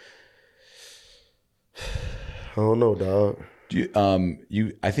 but I don't know, dog. Do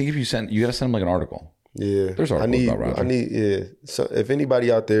you I think if you gotta send them like an article. Yeah. There's articles about Roger. So if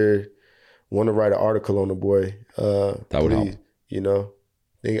anybody out there want to write an article on the boy, that would help.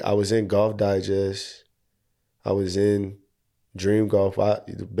 I was in Golf Digest. I was in Dream Golf,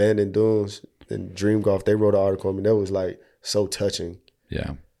 Abandoned Dunes and Dream Golf, they wrote an article on me. That was like so touching.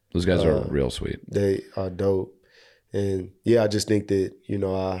 Yeah. Those guys are real sweet. They are dope. And yeah, I just think that,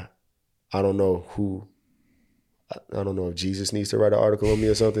 I don't know who, I don't know if Jesus needs to write an article on me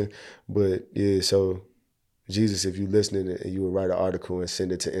or something, but yeah, so Jesus, if you're listening and you would write an article and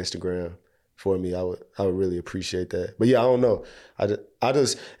send it to Instagram for me, I would really appreciate that. But yeah, I don't know. I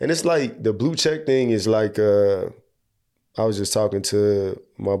just, and it's like the blue check thing is like, I was just talking to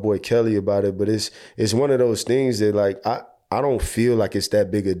my boy Kelly about it, but it's one of those things that like I don't feel like it's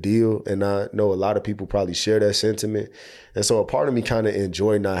that big a deal, and I know a lot of people probably share that sentiment, and so a part of me kind of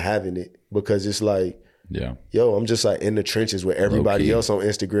enjoy not having it because it's like, yo, I'm just like in the trenches with everybody else on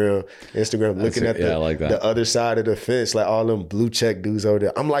Instagram looking at the other side of the fence, like all them blue check dudes over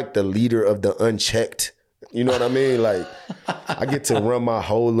there. I'm like the leader of the unchecked. You know what I mean? Like, I get to run my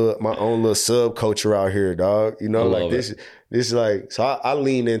own little subculture out here, dog. Like this is like, so I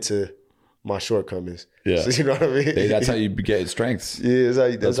lean into my shortcomings. Yeah. So, you know what I mean? Hey, that's how you get strengths. Yeah,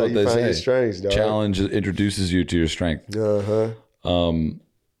 that's how you find your strengths, dog. Challenge introduces you to your strength.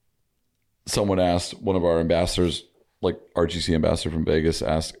 Someone asked, one of our ambassadors, like RGC ambassador from Vegas,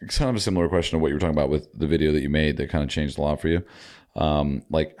 asked kind of a similar question to what you were talking about with the video that you made that kind of changed a lot for you.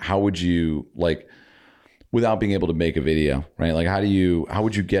 Like, how would you, like, without being able to make a video, right? Like, how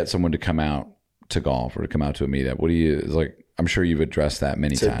would you get someone to come out to golf or to come out to a meetup? I'm sure you've addressed that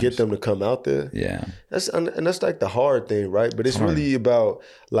many times. To get them to come out there? Yeah. That's like the hard thing, right? But it's really about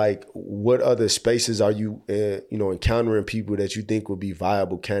like what other spaces are you, encountering people that you think would be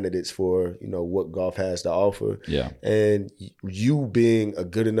viable candidates for, what golf has to offer. Yeah. And you being a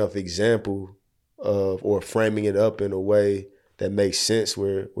good enough example of, or framing it up in a way that makes sense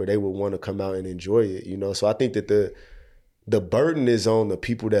where they would want to come out and enjoy it, So I think that the burden is on the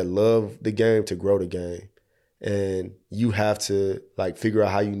people that love the game to grow the game. And you have to like figure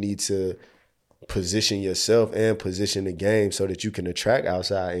out how you need to position yourself and position the game so that you can attract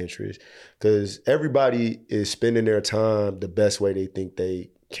outside interest. Because everybody is spending their time the best way they think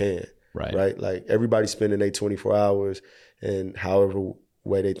they can. Right? Like everybody's spending their 24 hours and however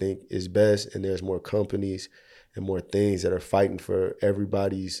way they think is best. And there's more companies and more things that are fighting for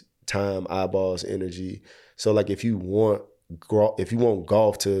everybody's time, eyeballs, energy. So like if you want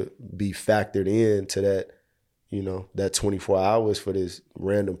golf to be factored into that, that 24 hours for this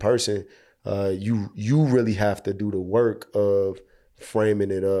random person, you really have to do the work of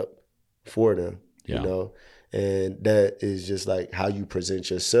framing it up for them, and that is just like how you present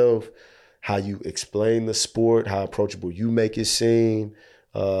yourself, how you explain the sport, how approachable you make it seem.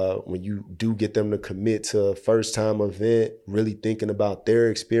 When you do get them to commit to a first time event, really thinking about their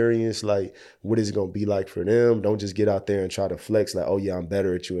experience, like what is it going to be like for them? Don't just get out there and try to flex like, oh yeah, I'm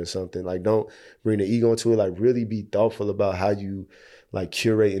better at you or something. Like don't bring the ego into it. Like really be thoughtful about how you like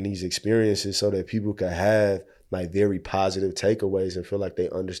curating these experiences so that people can have like very positive takeaways and feel like they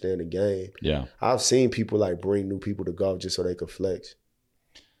understand the game. Yeah. I've seen people like bring new people to golf just so they could flex.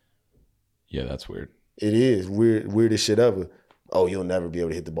 Yeah, that's weird. It is weirdest shit ever. Oh, you'll never be able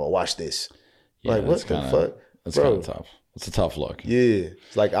to hit the ball. Watch this. Yeah, like, what the fuck? That's kind of tough. It's a tough look. Yeah.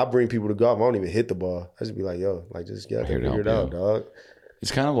 It's like I bring people to golf. I don't even hit the ball. I just be like, yo, like just get figure it out, dog.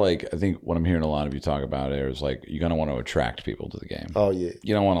 It's kind of like, I think what I'm hearing a lot of you talk about is like, you're going to want to attract people to the game. Oh, yeah.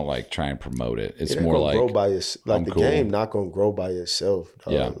 You don't want to like try and promote it. It's it more like, grow by like the game not going to grow by itself.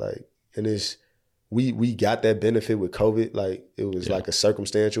 Dog. Yeah. Like, and it's, we got that benefit with COVID. Like it was like a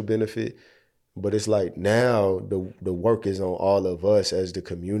circumstantial benefit. But it's like now the work is on all of us as the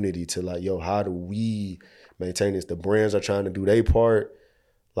community to like, yo, how do we maintain this? The brands are trying to do their part.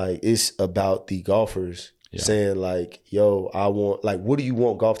 Like it's about the golfers saying like, yo, I want, like, what do you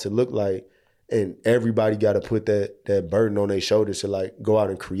want golf to look like? And everybody got to put that burden on their shoulders to like go out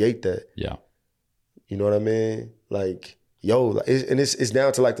and create that. Yeah. You know what I mean? Like, yo, it's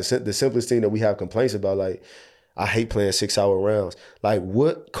down to like the simplest thing that we have complaints about. Like, I hate playing 6-hour rounds. Like,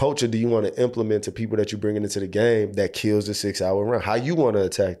 what culture do you want to implement to people that you're bringing into the game that kills the 6-hour round? How you want to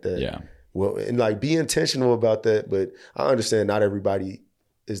attack that? Yeah. Well, and like be intentional about that. But I understand not everybody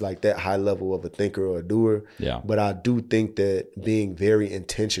is like that high level of a thinker or a doer. Yeah. But I do think that being very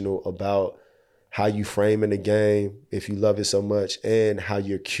intentional about how you frame in the game, if you love it so much, and how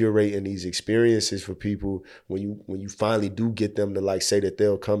you're curating these experiences for people when you finally do get them to like say that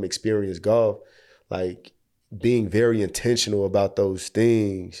they'll come experience golf, like being very intentional about those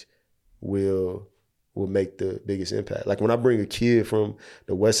things will make the biggest impact. Like when I bring a kid from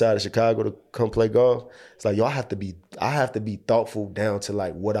the west side of Chicago to come play golf, it's like, yo, I have to be thoughtful down to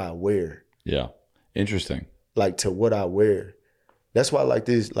like what I wear. Yeah. Interesting. Like to what I wear. That's why like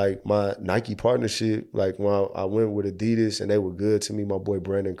this, like my Nike partnership, like when I went with Adidas and they were good to me, my boy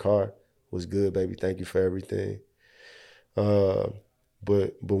Brandon Carr was good, baby. Thank you for everything.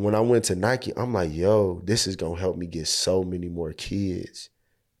 But when I went to Nike, I'm like, yo, this is gonna help me get so many more kids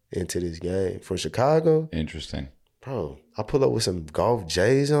into this game. From Chicago. Interesting. Bro, I pull up with some golf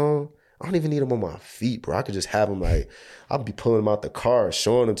J's on. I don't even need them on my feet, bro. I could just have them like, I'll be pulling them out the car,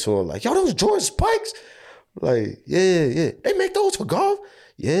 showing them to them like, yo, those Jordan Spikes? Like, yeah. They make those for golf?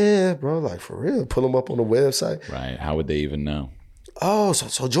 Yeah, bro, like for real. Pull them up on the website. Right. How would they even know? Oh,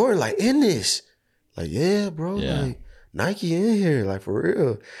 so Jordan like in this. Like, yeah, bro. Yeah. Like, Nike in here, like for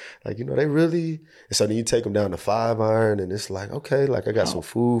real. Like, you know, they really, and so then you take them down to 5-iron and it's like, okay, like I got some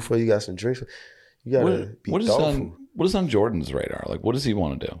food for you, got some drinks. You gotta be thoughtful. What is on Jordan's radar? Like, what does he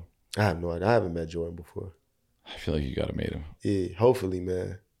want to do? I have no idea. I haven't met Jordan before. I feel like you got to meet him. Yeah, hopefully,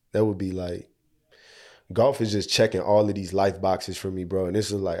 man. That would be like, golf is just checking all of these life boxes for me, bro. And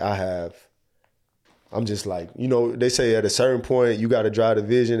this is like, I'm just like, you know, they say at a certain point, you got to drive the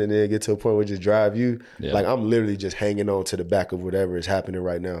vision and then get to a point where it just drive you. Yeah. Like I'm literally just hanging on to the back of whatever is happening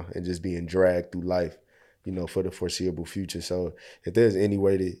right now and just being dragged through life, you know, for the foreseeable future. So if there's any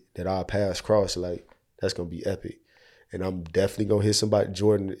way that our paths cross, like that's going to be epic. And I'm definitely going to hit somebody.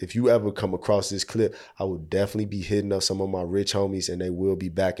 Jordan, if you ever come across this clip, I will definitely be hitting up some of my rich homies and they will be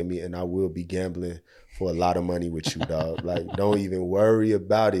backing me and I will be gambling for a lot of money with you, dog. Like, don't even worry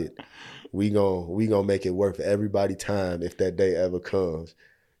about it. We gonna make it work for everybody time if that day ever comes.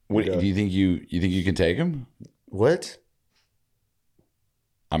 Do you think you can take him? What?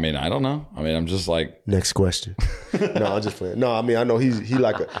 I mean, I don't know. I mean, I'm just like, next question. No, I'm just playing. No, I mean, I know he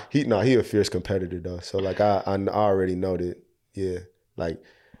a fierce competitor though. So like I already know that. Yeah, like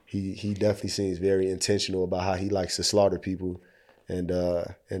he definitely seems very intentional about how he likes to slaughter people, and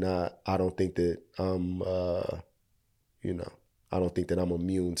I don't think that I don't think that I'm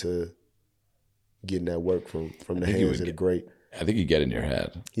immune to getting that work from the hands of the great. I think you get in your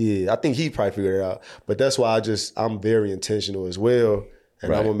head. Yeah, I think he probably figured it out. But that's why I'm very intentional as well.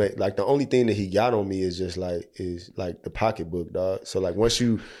 And right. I'm gonna make like the only thing that he got on me is the pocketbook, dog. So like once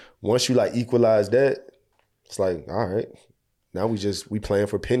you like equalize that, it's like, all right, now we playing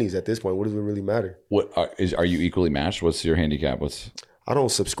for pennies at this point. What does it really matter? What are you equally matched? What's your handicap? I don't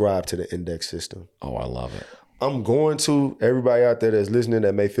subscribe to the index system. Oh, I love it. I'm going to, everybody out there that's listening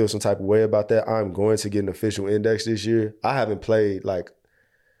that may feel some type of way about that, I'm going to get an official index this year. I haven't played, like,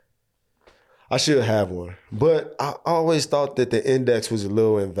 I should have one. But I always thought that the index was a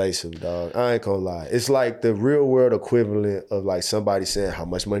little invasive, dog. I ain't gonna lie. It's like the real world equivalent of like somebody saying, how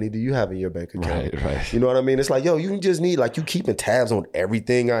much money do you have in your bank account? Right. You know what I mean? It's like, yo, you just need, like, you keeping tabs on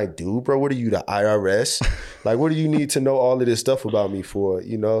everything I do, bro. What are you, the IRS? Like, what do you need to know all of this stuff about me for,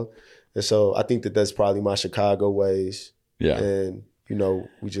 you know? And so I think that that's probably my Chicago ways. Yeah. And, you know,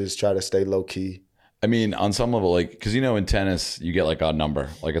 we just try to stay low key. I mean, on some level, like, because in tennis you get like a number,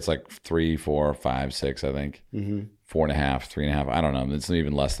 like it's like 3, 4, 5, 6, I think, 4.5, 3.5. I don't know. It's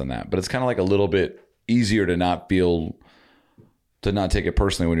even less than that, but it's kind of like a little bit easier to not take it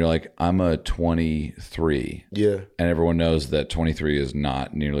personally when you're like, I'm a 23. Yeah. And everyone knows that 23 is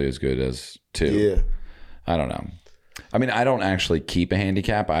not nearly as good as 2. Yeah. I don't know. I mean, I don't actually keep a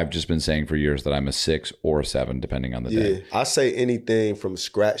handicap. I've just been saying for years that I'm a 6 or a 7, depending on the day. I say anything from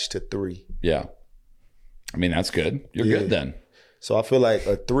scratch to 3. Yeah. I mean, that's good. You're good then. So I feel like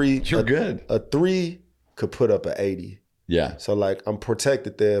a 3. You're good. A 3 could put up an 80. Yeah. So like I'm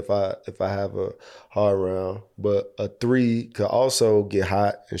protected there if I have a hard round, but a 3 could also get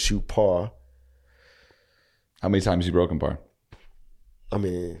hot and shoot par. How many times you broken par? I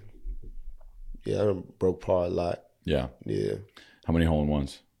mean, I done broke par a lot. Yeah. Yeah. How many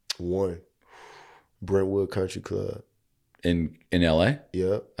hole-in-ones? 1. Brentwood Country Club. In LA?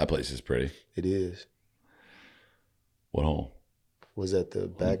 Yep. That place is pretty. It is. What hole? Was that the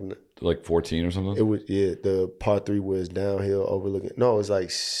back? Like 14 or something? It was, the par 3 was downhill overlooking. No, it was like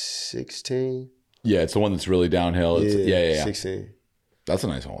 16. Yeah, it's the one that's really downhill. It's, yeah. 16. That's a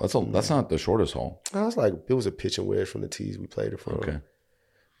nice hole. That's not the shortest hole. I was like, it was a pitch and wedge from the tees we played it from. Okay.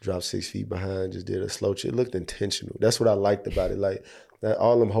 Dropped 6 feet behind, just did a slow chip. It looked intentional. That's what I liked about it. Like that,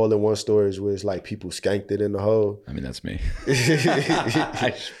 all them hole-in-one stories was like people skanked it in the hole. I mean, that's me.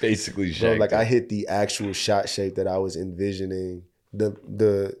 I basically shanked like I hit the actual shot shape that I was envisioning.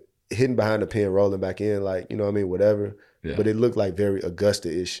 The hitting behind the pin, rolling back in, like, you know what I mean, whatever. Yeah. But it looked like very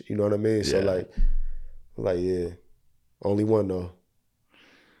Augusta-ish. You know what I mean? So yeah. Only one though.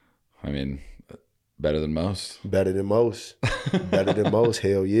 I mean, better than most. Better than most. Better than most.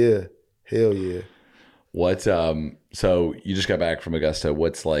 Hell yeah. Hell yeah. What, so you just got back from Augusta.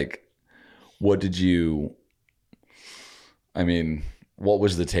 What was the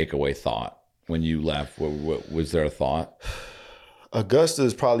takeaway thought when you left? What was there a thought? Augusta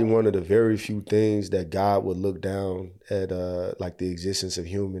is probably one of the very few things that God would look down at, like the existence of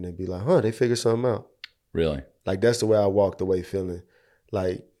human and be like, they figured something out. Really? Like that's the way I walked away feeling.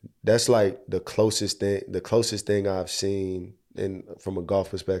 Like that's like the closest thing I've seen, and from a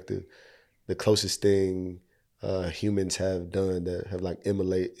golf perspective, the closest thing humans have done that have like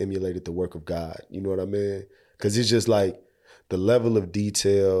emulated the work of God. You know what I mean? Because it's just like the level of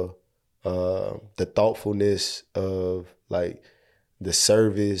detail, the thoughtfulness of like the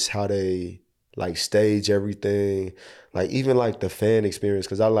service, how they like stage everything, like even like the fan experience.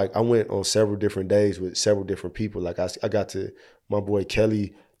 Because I went on several different days with several different people. Like I got to, my boy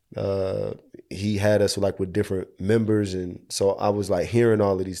Kelly, he had us like with different members, and so I was like hearing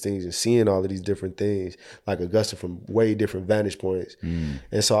all of these things and seeing all of these different things, like Augusta from way different vantage points.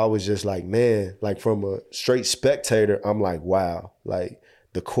 And so I was just like, man, like from a straight spectator, I'm like, wow, like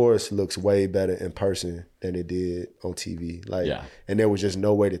the course looks way better in person than it did on TV. Like, and there was just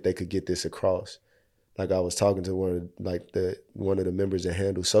no way that they could get this across. Like I was talking to one of the members that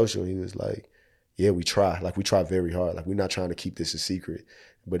handles social, and he was like, yeah, we try very hard. Like we're not trying to keep this a secret,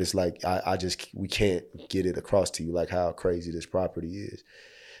 but it's like, we can't get it across to you, like how crazy this property is.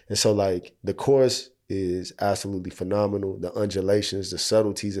 And so like the course is absolutely phenomenal. The undulations, the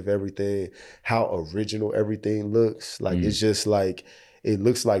subtleties of everything, how original everything looks. Like it's just like, it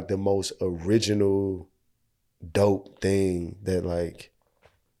looks like the most original, dope thing that like,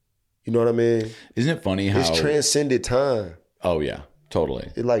 you know what I mean? Isn't it funny how it's transcended time? Oh yeah,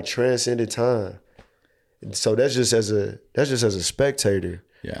 totally. It like transcended time. And so that's just as a spectator.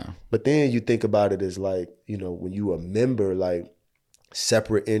 Yeah. But then you think about it as like, you know, when you a member, like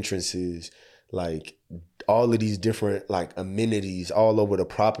separate entrances, like all of these different like amenities all over the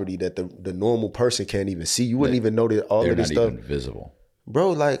property that the normal person can't even see. You wouldn't even know that all of this stuff. They're not even visible.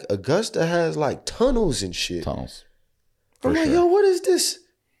 Bro, like Augusta has like tunnels and shit. Tunnels. I'm like, yo, what is this?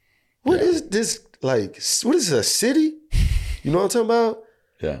 What is this? Like, what is this, a city? You know what I'm talking about?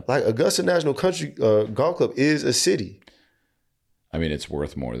 Yeah. Like Augusta National Country Golf Club is a city. I mean, it's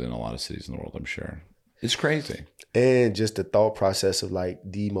worth more than a lot of cities in the world, I'm sure. It's crazy. And just the thought process of like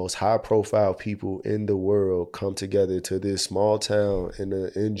the most high profile people in the world come together to this small town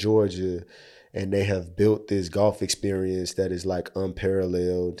in Georgia, and they have built this golf experience that is like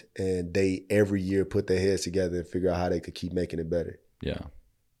unparalleled, and they every year put their heads together and figure out how they could keep making it better. Yeah.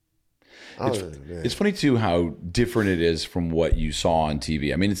 It's funny too how different it is from what you saw on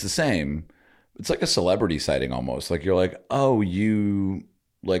TV. I mean, it's the same. It's like a celebrity sighting almost. Like you're like, oh, you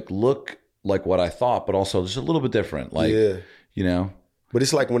like look like what I thought, but also just a little bit different. Like, you know. But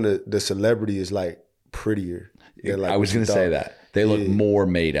it's like when the celebrity is like prettier. Like I was going to say that. They look more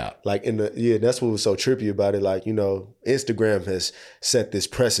made up. Like that's what was so trippy about it. Like, Instagram has set this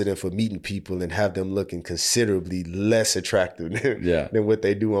precedent for meeting people and have them looking considerably less attractive than what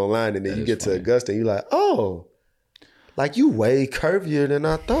they do online. And then you get to Augusta and you're like, oh, like you way curvier than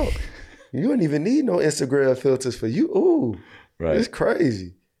I thought. You don't even need no Instagram filters for you. Ooh, right. It's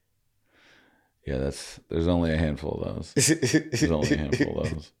crazy. Yeah, there's only a handful of those. There's only a handful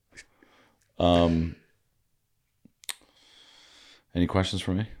of those. Any questions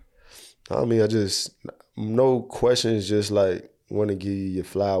for me? I mean, no questions, just like want to give you your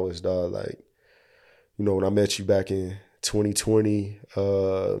flowers, dog. Like, when I met you back in 2020, I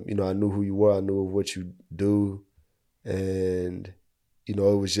knew who you were. I knew what you do. And, it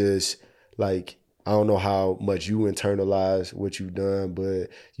was just like, I don't know how much you internalize what you've done, but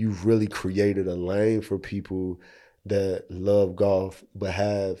you've really created a lane for people that love golf but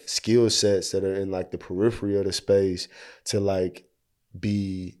have skill sets that are in like the periphery of the space to like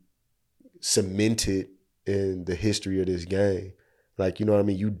be cemented in the history of this game. Like, you know what I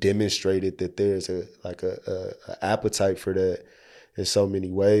mean? You demonstrated that there's a appetite for that in so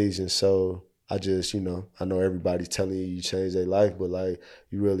many ways. And so I just, I know everybody's telling you changed their life, but like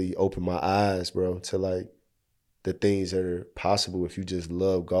you really opened my eyes, bro, to like the things that are possible if you just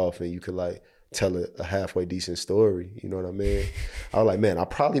love golf and you could like tell a halfway decent story. You know what I mean? I was like, man, I'm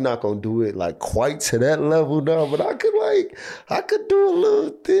probably not gonna do it like quite to that level now, but I could do a little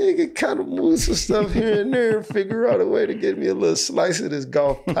thing and kind of move some stuff here and there and figure out a way to get me a little slice of this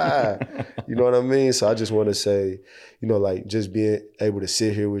golf pie. You know what I mean? So I just want to say, like just being able to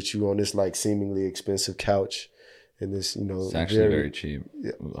sit here with you on this like seemingly expensive couch and this, it's actually very cheap.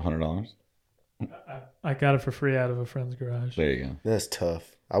 Yeah. $100. I got it for free out of a friend's garage. There you go. That's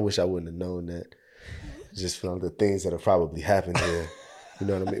tough. I wish I wouldn't have known that. Just from the things that have probably happened here. You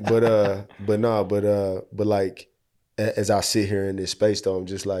know what I mean? But like as I sit here in this space though, I'm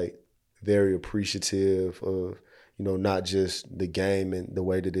just like very appreciative of, not just the game and the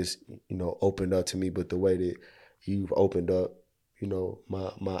way that it's, opened up to me, but the way that you've opened up,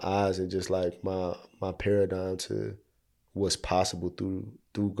 my eyes and just like my paradigm to what's possible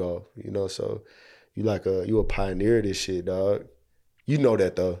through golf, so you a pioneer of this shit, dog. You know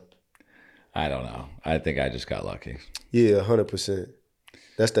that though. I don't know. I think I just got lucky. Yeah, 100%.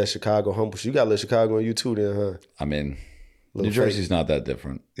 That's that Chicago humble. You got a little Chicago in you too, then, huh? I mean, New Jersey's not that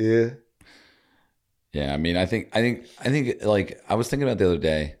different. Yeah. Yeah. I mean, I think like I was thinking about the other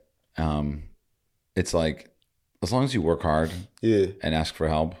day. It's like as long as you work hard, and ask for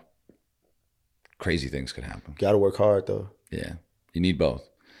help, crazy things could happen. Got to work hard though. Yeah, you need both.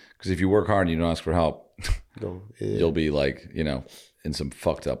 Because if you work hard and you don't ask for help, you'll be like, in some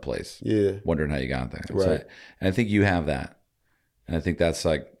fucked up place. Yeah. Wondering how you got there. Right. So, and I think you have that. And I think that's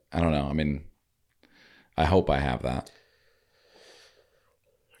like, I don't know. I mean, I hope I have that.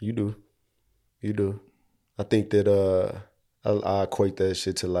 You do. I think that I equate that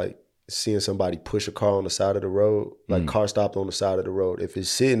shit to like seeing somebody push a car on the side of the road, like car stopped on the side of the road. If it's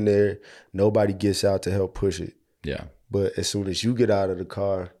sitting there, nobody gets out to help push it. Yeah. But as soon as you get out of the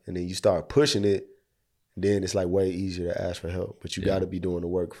car and then you start pushing it, then it's like way easier to ask for help. But you got to be doing the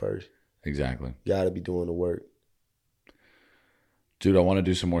work first. Exactly. Got to be doing the work. Dude, I want to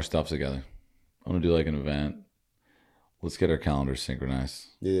do some more stuff together. I want to do like an event. Let's get our calendars synchronized.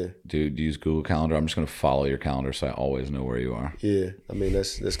 Yeah. Dude, use Google Calendar. I'm just going to follow your calendar so I always know where you are. Yeah. I mean,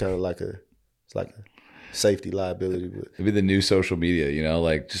 that's kind of like a safety liability. But it'd be the new social media,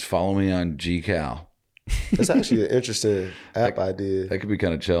 like just follow me on GCal. That's actually an interesting app idea. That could be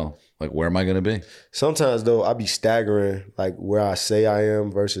kind of chill. Like, where am I going to be? Sometimes, though, I be staggering, like, where I say I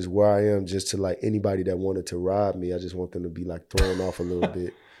am versus where I am just to, like, anybody that wanted to rob me. I just want them to be, like, thrown off a little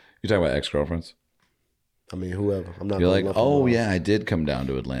bit. You talking about ex-girlfriends? I mean, whoever. I'm not. You're like, oh, yeah, I did come down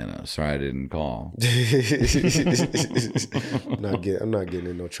to Atlanta. Sorry I didn't call. I'm not getting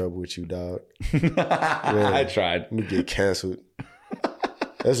in no trouble with you, dog. Man, I tried. I'm going to get canceled.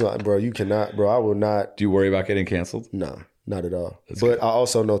 That's not, bro. You cannot, bro. I will not. Do you worry about getting canceled? No, not at all. That's but good. I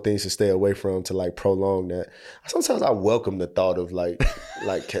also know things to stay away from to like prolong that. Sometimes I welcome the thought of like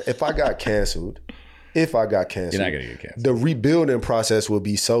if I got canceled, you're not gonna get canceled. The rebuilding process would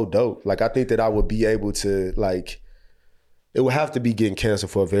be so dope. Like I think that I would be able to like. It would have to be getting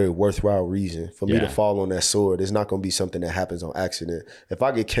canceled for a very worthwhile reason for me to fall on that sword. It's not gonna be something that happens on accident. If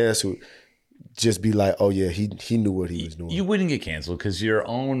I get canceled. Just be like, oh yeah, he knew what he was doing. You wouldn't get canceled because your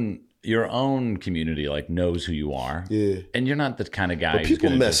own community like knows who you are. Yeah, and you're not the kind of guy. But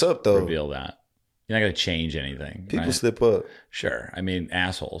people mess up though. Reveal that you're not gonna change anything. People slip up. Sure, I mean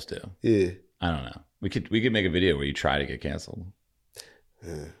assholes do. Yeah, I don't know. We could make a video where you try to get canceled.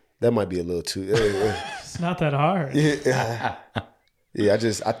 Yeah. That might be a little too. It's not that hard. Yeah. Yeah,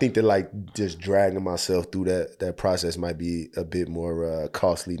 I think that like just dragging myself through that process might be a bit more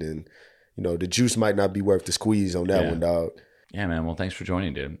costly than, the juice might not be worth the squeeze on that one, dog. Yeah, man. Well, thanks for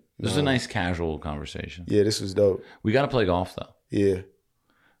joining, dude. This was a nice casual conversation. Yeah, this was dope. We got to play golf though. Yeah.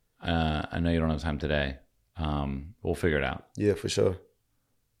 I know you don't have time today. We'll figure it out. Yeah, for sure.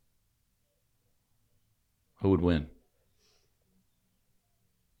 Who would win?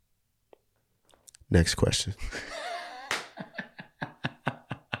 Next question.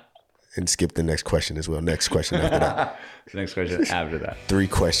 And skip the next question as well. Next question after that. Next question after that. 3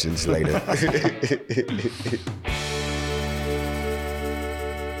 questions later.